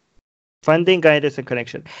 Funding, guidance, and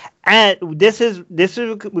connection. And this is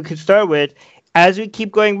we could start with. As we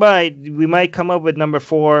keep going by, we might come up with number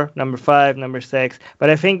 4, number 5, number 6. But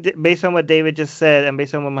I think based on what David just said and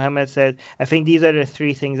based on what Mohammed said, I think these are the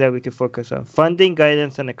three things that we could focus on: funding,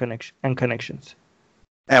 guidance, and connections.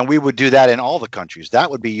 And we would do that in all the countries. That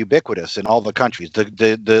would be ubiquitous in all the countries.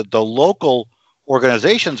 The local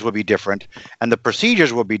organizations would be different and the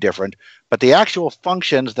procedures would be different, but the actual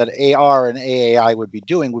functions that AR and AAI would be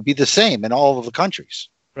doing would be the same in all of the countries.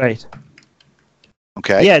 Right.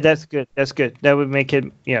 Okay. Yeah, that's good. That would make it,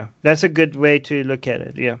 that's a good way to look at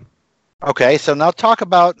it. Yeah. Okay, so now talk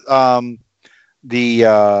about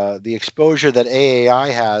the exposure that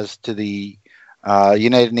AAI has to the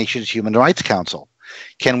United Nations Human Rights Council.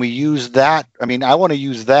 Can we use that? I mean, I want to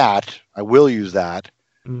use that. I will use that.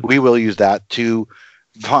 We will use that to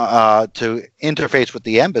interface with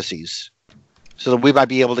the embassies, so that we might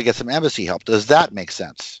be able to get some embassy help. Does that make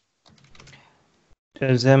sense?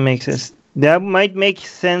 Does that make sense? That might make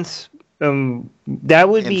sense. That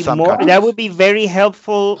would be more. Countries. That would be very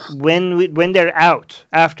helpful when they're out.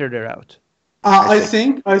 After they're out. I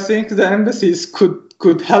think the embassies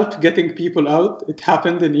could help getting people out. It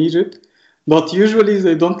happened in Egypt, but usually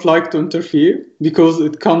they don't like to interfere because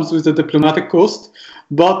it comes with a diplomatic cost.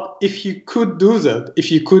 But if you could do that,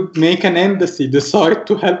 if you could make an embassy decide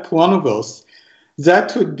to help one of us,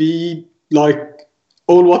 that would be like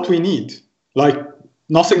all what we need. Like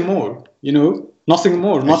nothing more. Nothing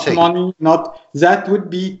more, not money, that would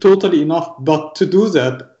be totally enough. But to do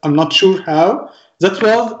that, I'm not sure how. That's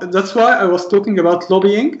why I was talking about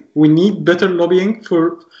lobbying. We need better lobbying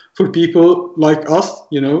for people like us,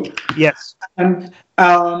 Yes. And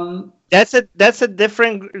that's a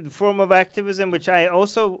different form of activism, which I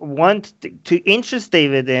also want to interest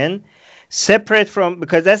David in, separate from,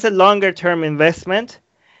 because that's a longer term investment.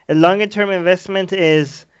 A longer term investment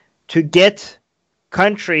is to get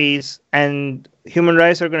countries and human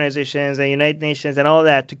rights organizations and United Nations and all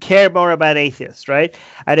that to care more about atheists, right?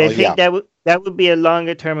 And I think that would be a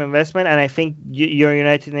longer term investment, and I think your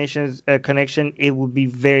United Nations connection, it would be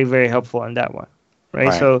very, very helpful on that one,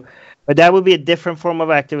 right? So, but that would be a different form of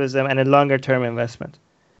activism and a longer term investment.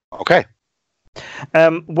 Okay.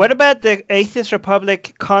 What about the Atheist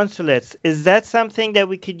Republic consulates? Is that something that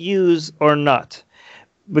we could use or not?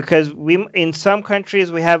 Because in some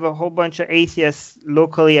countries we have a whole bunch of atheists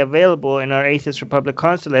locally available in our Atheist Republic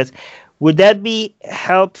consulates. Would that be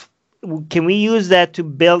help? Can we use that to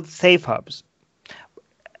build safe hubs?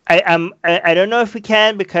 I don't know if we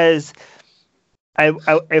can, because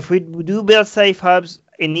if we do build safe hubs,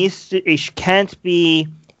 we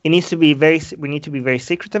need to be very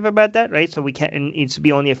secretive about that, right? So it needs to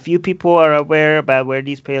be only a few people are aware about where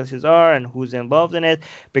these places are and who's involved in it,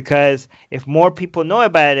 because if more people know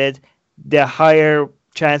about it, the higher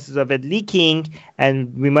chances of it leaking,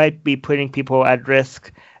 and we might be putting people at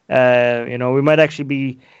risk. We might actually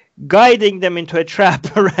be guiding them into a trap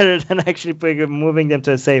rather than actually moving them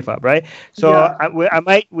to a safe hub, right? So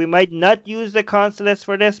we might not use the consulates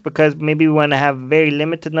for this, because maybe we want to have a very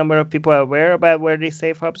limited number of people aware about where these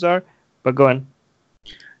safe hubs are. But go on.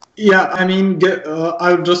 Yeah, I mean,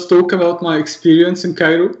 I'll just talk about my experience in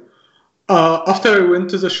Cairo. After I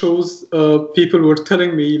went to the shows, people were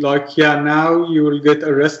telling me, like, now you will get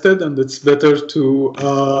arrested and it's better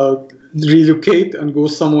to relocate and go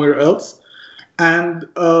somewhere else. And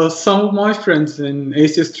some of my friends in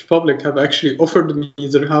Atheist Republic have actually offered me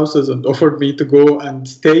their houses and offered me to go and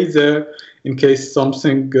stay there in case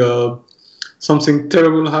something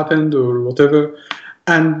terrible happened or whatever.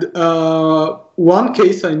 And one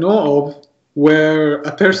case I know of where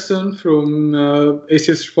a person from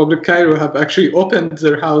Atheist Republic Cairo have actually opened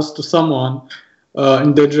their house to someone,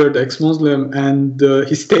 endangered ex-Muslim, and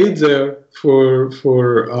he stayed there for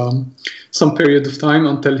some period of time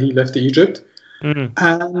until he left Egypt. Mm-hmm.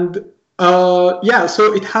 And so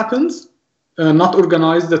it happens, not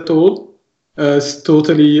organized at all. It's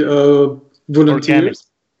totally volunteers.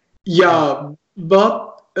 Yeah,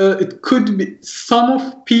 but it could be some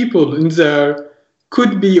of people in there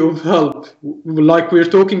could be of help. Like we're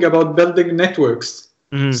talking about building networks.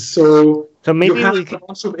 Mm-hmm. So maybe you have a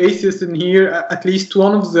bunch of atheists in here. At least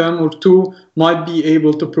one of them or two might be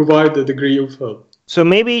able to provide a degree of help. So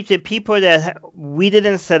maybe the people that we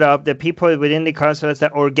didn't set up, the people within the consulates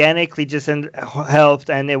that organically just helped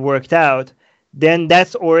and it worked out, then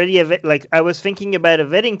that's already like I was thinking about a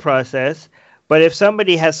vetting process. But if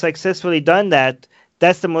somebody has successfully done that,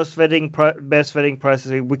 that's the best vetting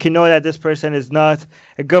process. We can know that this person is not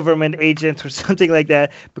a government agent or something like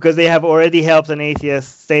that, because they have already helped an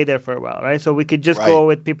atheist stay there for a while, right? So we could just go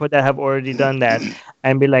with people that have already done that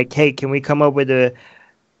and be like, hey, can we come up with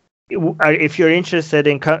if you're interested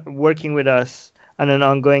in working with us on an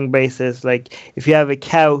ongoing basis, like if you have a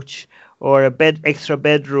couch or extra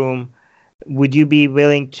bedroom, would you be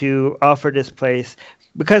willing to offer this place?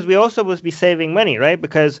 Because we also would be saving money, right?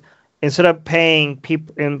 Because instead of paying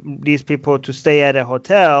these people to stay at a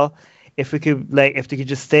hotel, if they could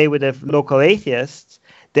just stay with the local atheists,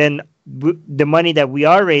 then the money that we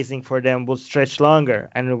are raising for them will stretch longer,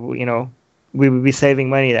 and we would be saving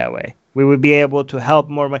money that way. We would be able to help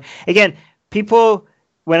more money. Again, people,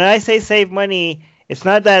 when I say save money, it's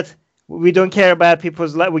not that we don't care about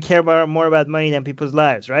people's lives. We care more about money than people's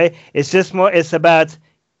lives, right? It's about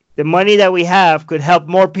the money that we have could help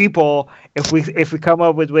more people if we come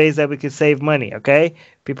up with ways that we could save money, okay?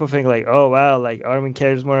 People think like, oh, wow, like Armin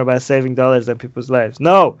cares more about saving dollars than people's lives.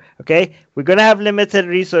 No, okay? We're going to have limited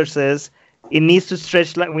resources. It needs to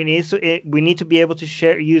stretch. We need to be able to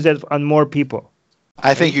use it on more people.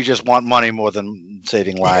 I think you just want money more than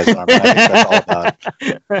saving lives. I think that's all about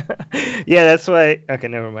it. Yeah, that's why. Okay,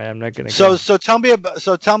 never mind. I'm not going to. So tell me,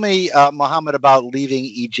 Mohammed, about leaving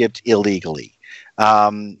Egypt illegally.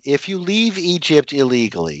 If you leave Egypt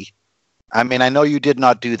illegally, I mean, I know you did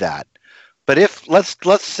not do that, but if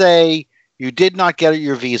let's say you did not get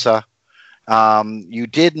your visa, you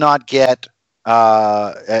did not get,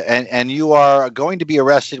 and you are going to be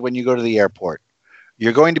arrested when you go to the airport.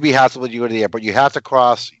 You're going to be hassled when you go to the airport. You have to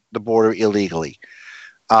cross the border illegally.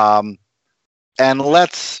 And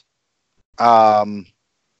what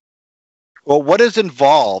is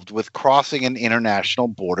involved with crossing an international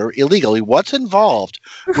border illegally? What's involved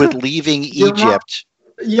with leaving Egypt?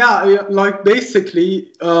 Yeah, like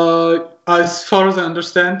basically, as far as I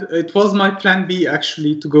understand, it was my plan B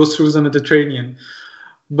actually to go through the Mediterranean.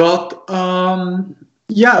 But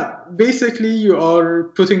basically you are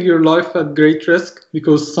putting your life at great risk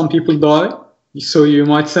because some people die. So you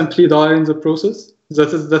might simply die in the process.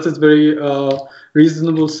 That is very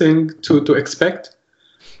reasonable thing to expect.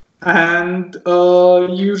 And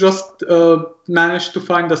you just manage to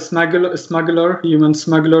find a smuggler, human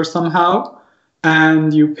smuggler somehow,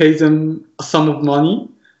 and you pay them a sum of money,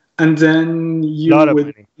 and then you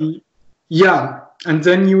would be, and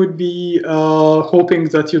then you would be hoping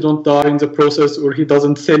that you don't die in the process, or he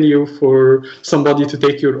doesn't sell you for somebody to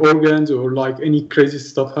take your organs, or like any crazy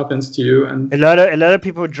stuff happens to you. And a lot of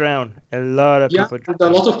people drown. A lot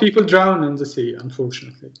of people drown in the sea,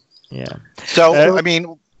 unfortunately. Yeah. So I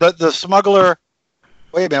mean, the smuggler.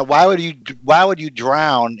 Wait a minute. Why would you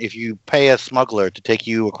drown if you pay a smuggler to take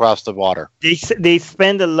you across the water? They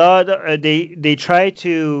spend a lot. They try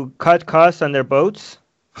to cut costs on their boats.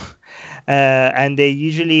 And they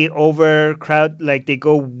usually overcrowd, like they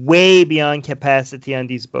go way beyond capacity on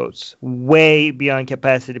these boats, way beyond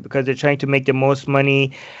capacity, because they're trying to make the most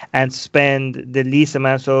money and spend the least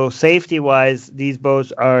amount. So safety-wise, these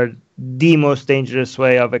boats are the most dangerous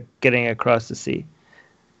way of getting across the sea.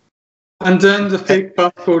 And then the fake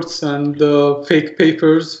passports and the fake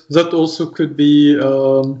papers, that also could be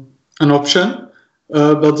an option.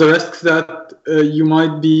 But the risk that you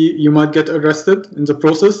might get arrested in the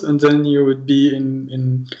process, and then you would be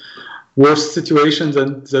in worse situations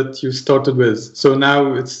than that you started with. So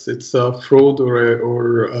now it's a fraud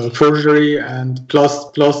or a forgery, and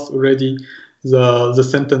plus already the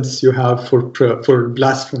sentence you have for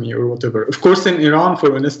blasphemy or whatever. Of course, in Iran,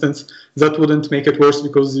 for instance, that wouldn't make it worse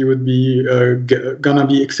because you would be gonna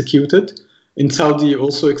be executed. In Saudi,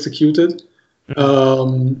 also executed.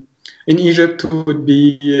 In Egypt, it would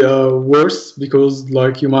be worse because,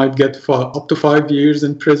 like, you might get up to 5 years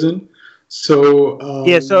in prison. So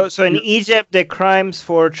so in Egypt, the crimes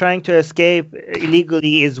for trying to escape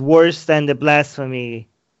illegally is worse than the blasphemy.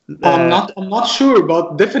 I'm not sure,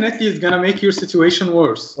 but definitely it's gonna make your situation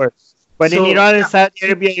worse. But in Iran and Saudi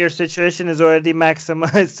Arabia, your situation is already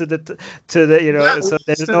maximized to the so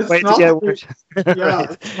there's no way to get worse.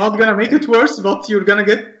 Right. It's not gonna make it worse, but you're gonna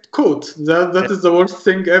get caught. That is the worst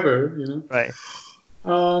thing ever, Right.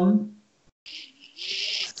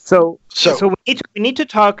 So we need to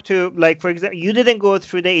talk to, like, for example, you didn't go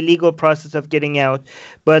through the illegal process of getting out,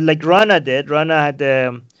 but like Rana did. Rana had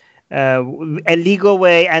a legal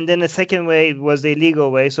way, and then the second way was the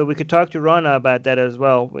illegal way. So we could talk to Rana about that as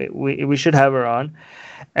well. We should have her on.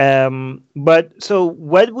 But so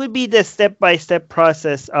what would be the step-by-step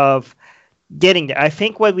process of getting there? I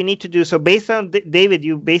think what we need to do, so based on David,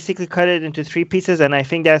 you basically cut it into 3 pieces, and I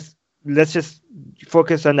think let's just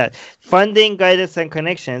focus on that. Funding, guidance, and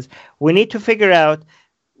connections. We need to figure out,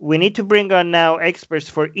 we need to bring on now experts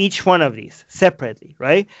for each one of these separately,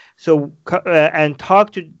 right? So, and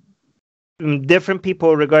talk to different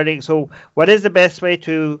people regarding, so what is the best way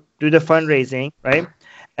to do the fundraising, right?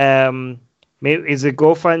 Maybe, is it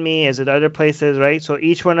GoFundMe? Is it other places, right? So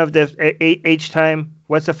each one of each time,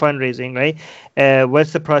 what's the fundraising, right?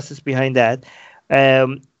 What's the process behind that?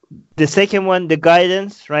 The second one, the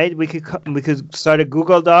guidance, right? We could start a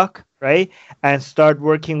Google Doc, right? And start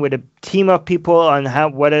working with a team of people on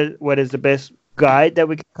what is the best guide that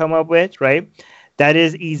we can come up with, right? That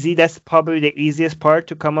is easy. That's probably the easiest part,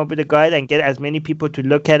 to come up with a guide and get as many people to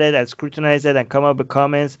look at it and scrutinize it and come up with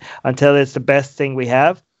comments until it's the best thing we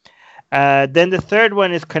have. Then the third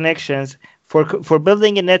one is connections. For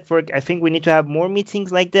building a network, I think we need to have more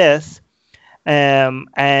meetings like this,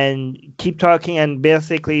 and keep talking and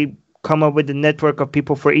basically come up with a network of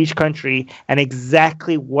people for each country and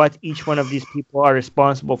exactly what each one of these people are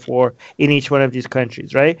responsible for in each one of these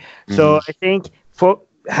countries, right? Mm-hmm. So I think for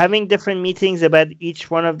having different meetings about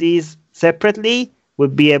each one of these separately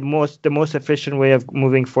would be the most efficient way of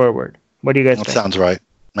moving forward. What do you guys think? That sounds right.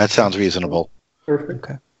 That sounds reasonable. Perfect.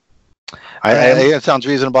 Okay. It sounds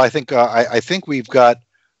reasonable. I think we've got.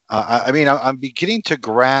 I mean, I'm beginning to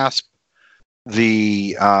grasp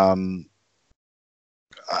the. I'm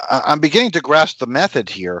beginning to grasp the method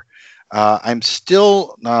here. I'm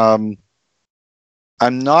still. I'm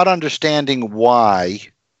not understanding why.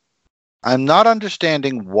 I'm not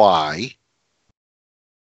understanding why.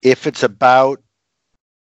 If it's about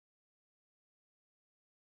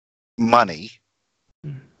money,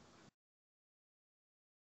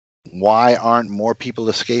 why aren't more people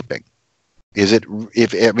escaping? Is it?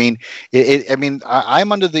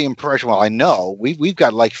 I'm under the impression. Well, I know we've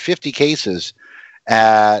got like 50 cases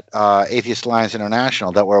at Atheist Alliance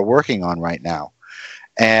International that we're working on right now,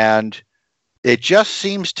 and it just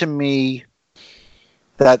seems to me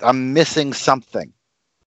that I'm missing something.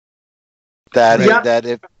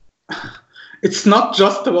 It's not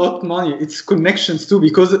just about money; it's connections too.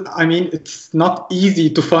 Because I mean, it's not easy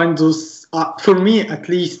to find those. For me, at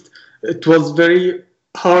least, it was very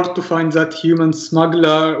hard to find that human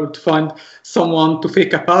smuggler or to find someone to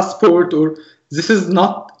fake a passport. Or this is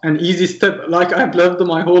not an easy step. Like, I've lived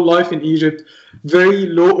my whole life in Egypt, very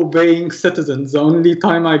law-obeying citizens. The only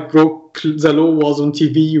time I broke the law was on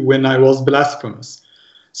TV when I was blasphemous.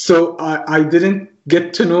 So I didn't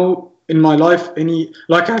get to know in my life any,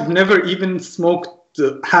 like, I've never even smoked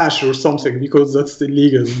hash or something because that's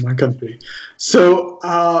illegal in my country. So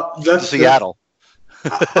that's Seattle.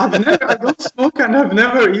 I don't smoke, and I've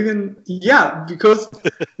never even, because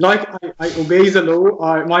like I obey the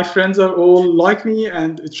law. My friends are all like me,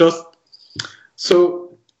 and it's just,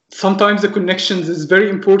 so sometimes the connections is very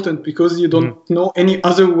important because you don't know any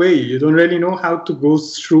other way. You don't really know how to go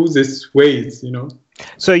through these ways,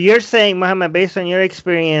 So you're saying, Mohammed, based on your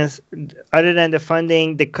experience, other than the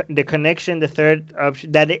funding, the connection, the third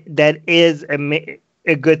option, that is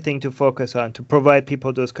a good thing to focus on, to provide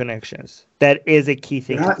people those connections. That is a key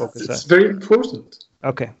thing to focus on. It's very important.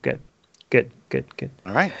 Okay, good.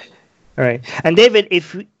 All right. And David,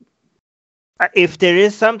 if there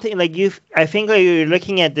is something like I think like you're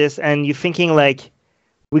looking at this and you're thinking like,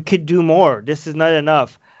 we could do more. This is not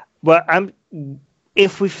enough. But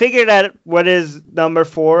if we figured out what is number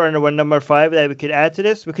 4 and what number 5 that we could add to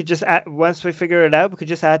this, we could just add, once we figure it out, we could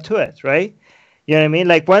just add to it, right? You know what I mean?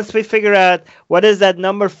 Like, once we figure out what is that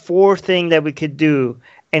number 4 thing that we could do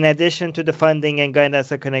in addition to the funding and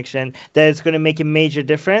guidance and connection that is going to make a major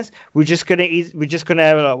difference, we're just gonna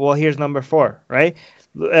have, well, here's number 4, right?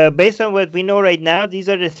 Based on what we know right now, these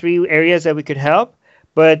are the 3 areas that we could help,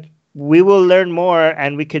 but we will learn more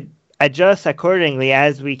and we could adjust accordingly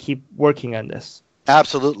as we keep working on this.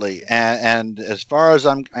 Absolutely. And as far as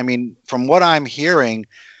from what I'm hearing,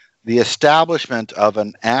 the establishment of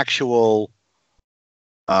an actual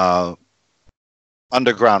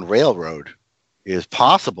underground railroad is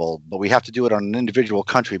possible, but we have to do it on an individual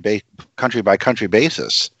country by country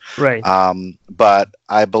basis. Right. But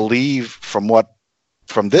I believe from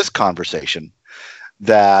this conversation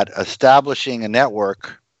that establishing a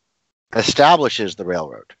network establishes the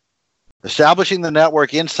railroad. Establishing the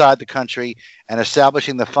network inside the country and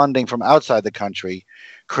establishing the funding from outside the country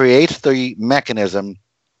creates the mechanism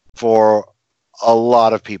for a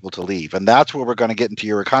lot of people to leave. And that's where we're going to get into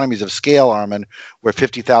your economies of scale, Armin, where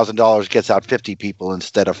 $50,000 gets out 50 people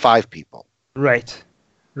instead of 5 people. Right.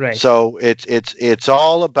 So it's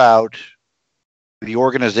all about the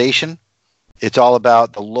organization. It's all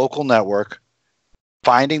about the local network,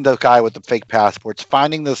 finding the guy with the fake passports,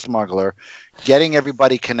 finding the smuggler, getting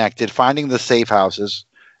everybody connected, finding the safe houses,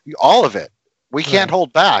 all of it. We can't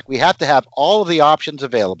hold back. We have to have all of the options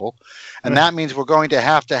available, and that means we're going to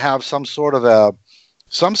have some sort of a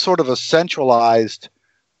centralized,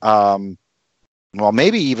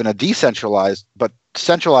 maybe even a decentralized, but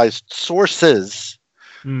centralized sources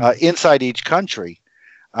inside each country,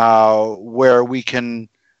 where we can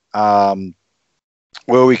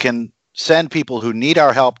send people who need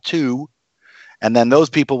our help to, and then those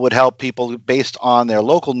people would help people based on their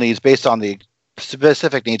local needs, based on the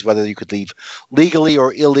specific needs, whether you could leave legally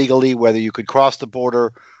or illegally, whether you could cross the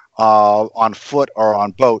border on foot or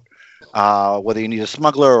on boat, whether you need a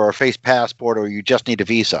smuggler or a fake passport or you just need a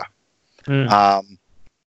visa.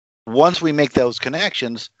 Once we make those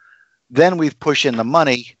connections, then we push in the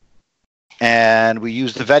money and we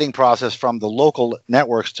use the vetting process from the local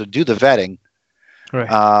networks to do the vetting.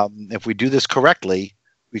 Right. If we do this correctly,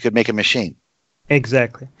 we could make a machine.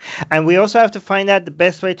 Exactly. And we also have to find out the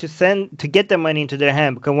best way to get the money into their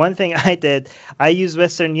hand. Because one thing I did, I used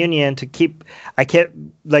Western Union I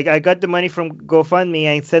got the money from GoFundMe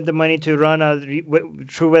and sent the money to Rana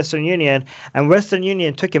through Western Union, and Western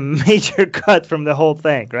Union took a major cut from the whole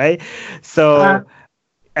thing, right? So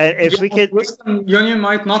if we could... Western Union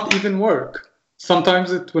might not even work.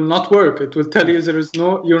 Sometimes it will not work. It will tell you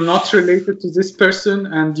you're not related to this person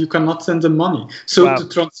and you cannot send them money. So to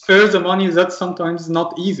transfer the money, that's sometimes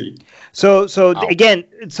not easy. So again,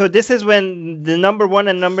 this is when the number 1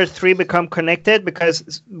 and number 3 become connected,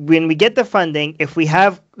 because when we get the funding, if we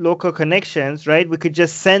have local connections, right, we could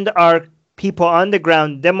just send our people on the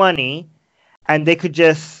ground the money and they could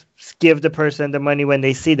just give the person the money when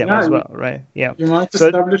they see them as well, right? Yeah. You might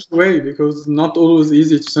establish a way, because not always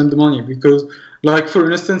easy to send the money, because like, for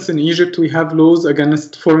instance, in Egypt, we have laws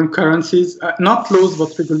against foreign currencies, not laws,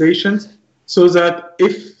 but regulations, so that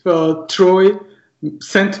if Troy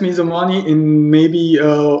sent me the money in maybe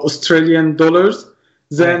Australian dollars,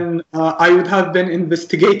 then I would have been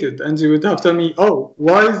investigated, and they would have told me, oh,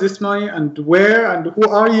 why is this money, and where, and who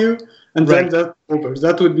are you? and then that's over.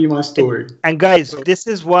 That would be my story. And guys, this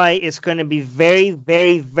is why it's going to be very,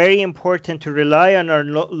 very, very important to rely on our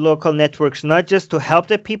local networks, not just to help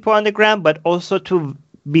the people on the ground, but also to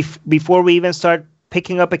before we even start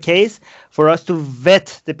picking up a case, for us to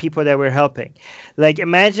vet the people that we're helping. Like,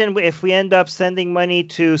 imagine if we end up sending money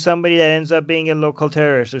to somebody that ends up being a local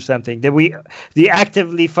terrorist or something, that we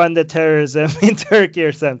actively fund the terrorism in Turkey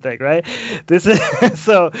or something, right? This is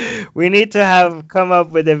so we need to come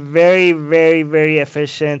up with a very, very, very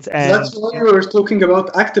efficient and that's why we were talking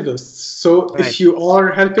about activists. So if you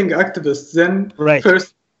are helping activists, then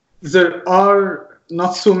first there are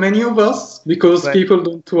not so many of us because people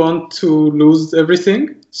don't want to lose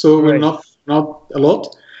everything. So we're not a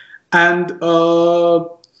lot. And and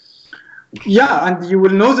you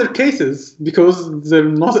will know their cases because there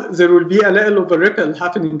will be a little of a ripple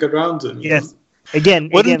happening around them. Yes.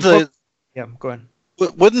 Go on.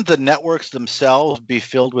 Wouldn't the networks themselves be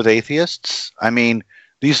filled with atheists? I mean,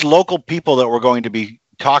 these local people that we're going to be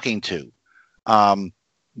talking to,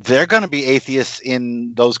 they're going to be atheists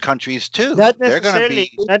in those countries too. Not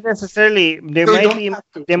necessarily.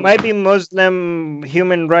 There might be Muslim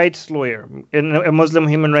human rights lawyer, a Muslim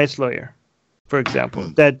human rights lawyer, for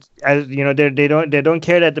example. That they don't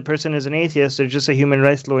care that the person is an atheist. They're just a human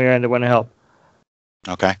rights lawyer and they want to help.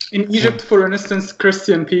 Okay. In Egypt, for instance,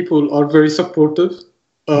 Christian people are very supportive.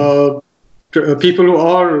 People who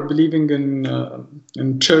are believing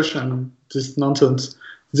in church and this nonsense,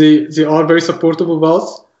 they are very supportive of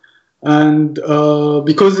us, and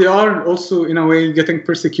because they are also in a way getting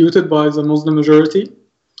persecuted by the Muslim majority.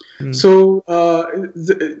 So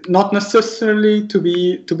not necessarily to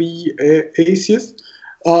be atheist.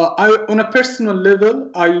 On a personal level,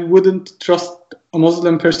 I wouldn't trust a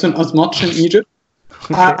Muslim person as much in Egypt.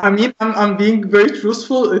 I mean, I'm being very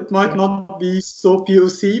truthful. It might not be so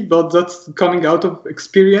POC, but that's coming out of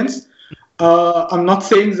experience. I'm not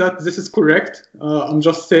saying that this is correct. I'm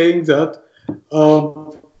just saying that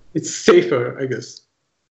it's safer, I guess.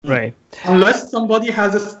 Right. Unless somebody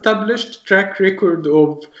has established track record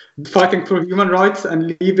of fighting for human rights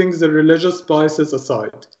and leaving the religious biases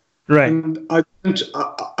aside. Right. And I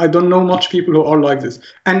don't know much people who are like this.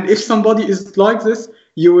 And if somebody is like this,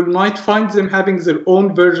 you might find them having their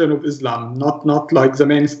own version of Islam, not like the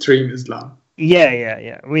mainstream Islam.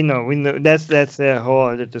 Yeah. We know. That's a whole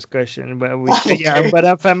other discussion. But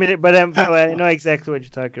I'm familiar. I know exactly what you're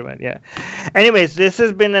talking about. Yeah. Anyways, this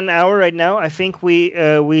has been an hour right now. I think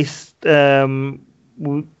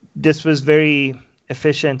this was very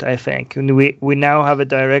efficient. I think we now have a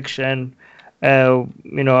direction.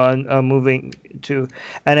 On moving to,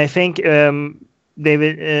 and I think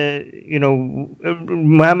David,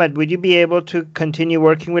 Muhammad, would you be able to continue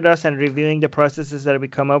working with us and reviewing the processes that we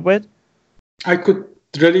come up with? I could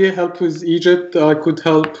really help with Egypt. I could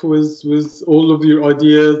help with all of your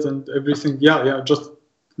ideas and everything. Yeah. Just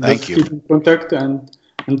keep in contact and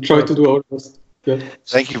try to do our best. Yeah.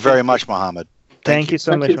 Thank you very much, Muhammad. Thank you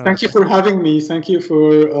so much. Thank you for having me. Thank you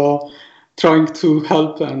for trying to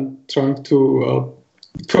help and trying to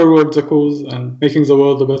forward the cause and making the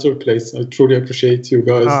world a better place. I truly appreciate you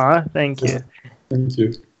guys. Thank you. Thank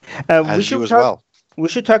you. We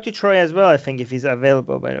should talk to Troy as well, I think, if he's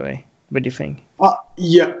available, by the way. What do you think?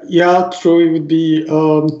 Troy would be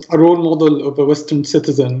a role model of a Western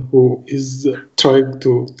citizen who is trying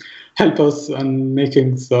to help us and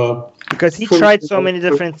making because he tried so many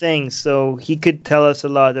different things, so he could tell us a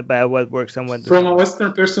lot about what works and what doesn't. From a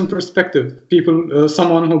Western person perspective,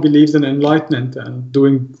 someone who believes in enlightenment and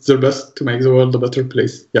doing their best to make the world a better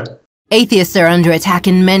place. Yeah. Atheists are under attack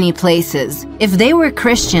in many places. If they were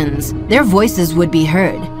Christians, their voices would be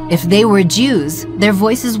heard. If they were Jews, their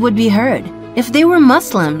voices would be heard. If they were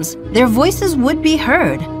Muslims, their voices would be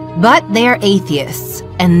heard. But they are atheists,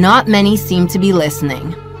 and not many seem to be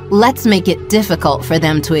listening. Let's make it difficult for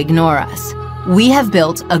them to ignore us. We have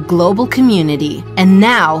built a global community, and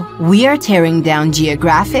now we are tearing down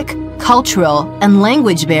geographic, cultural, and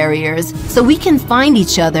language barriers so we can find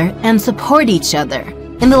each other and support each other.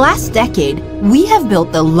 In the last decade, we have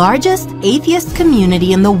built the largest atheist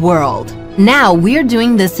community in the world. Now we're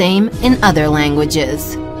doing the same in other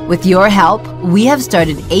languages. With your help, we have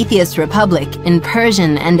started Atheist Republic in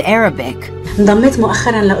Persian and Arabic. انضميت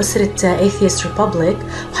مؤخرا لأسرة Atheist Republic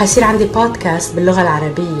وحيصير عندي بودكاست باللغة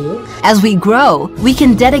العربية. As we grow, we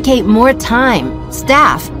can dedicate more time,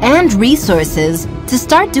 staff, and resources to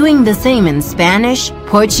start doing the same in Spanish,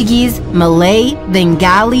 Portuguese, Malay,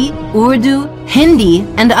 Bengali, Urdu, Hindi,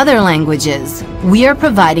 and other languages. We are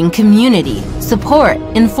providing community, support,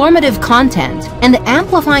 informative content, and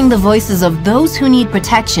amplifying the voices of those who need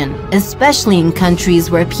protection, especially in countries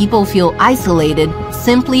where people feel isolated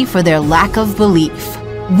simply for their lack of belief.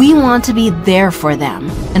 We want to be there for them,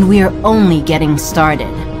 and we are only getting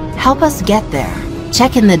started. Help us get there.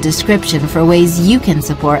 Check in the description for ways you can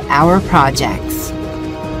support our projects.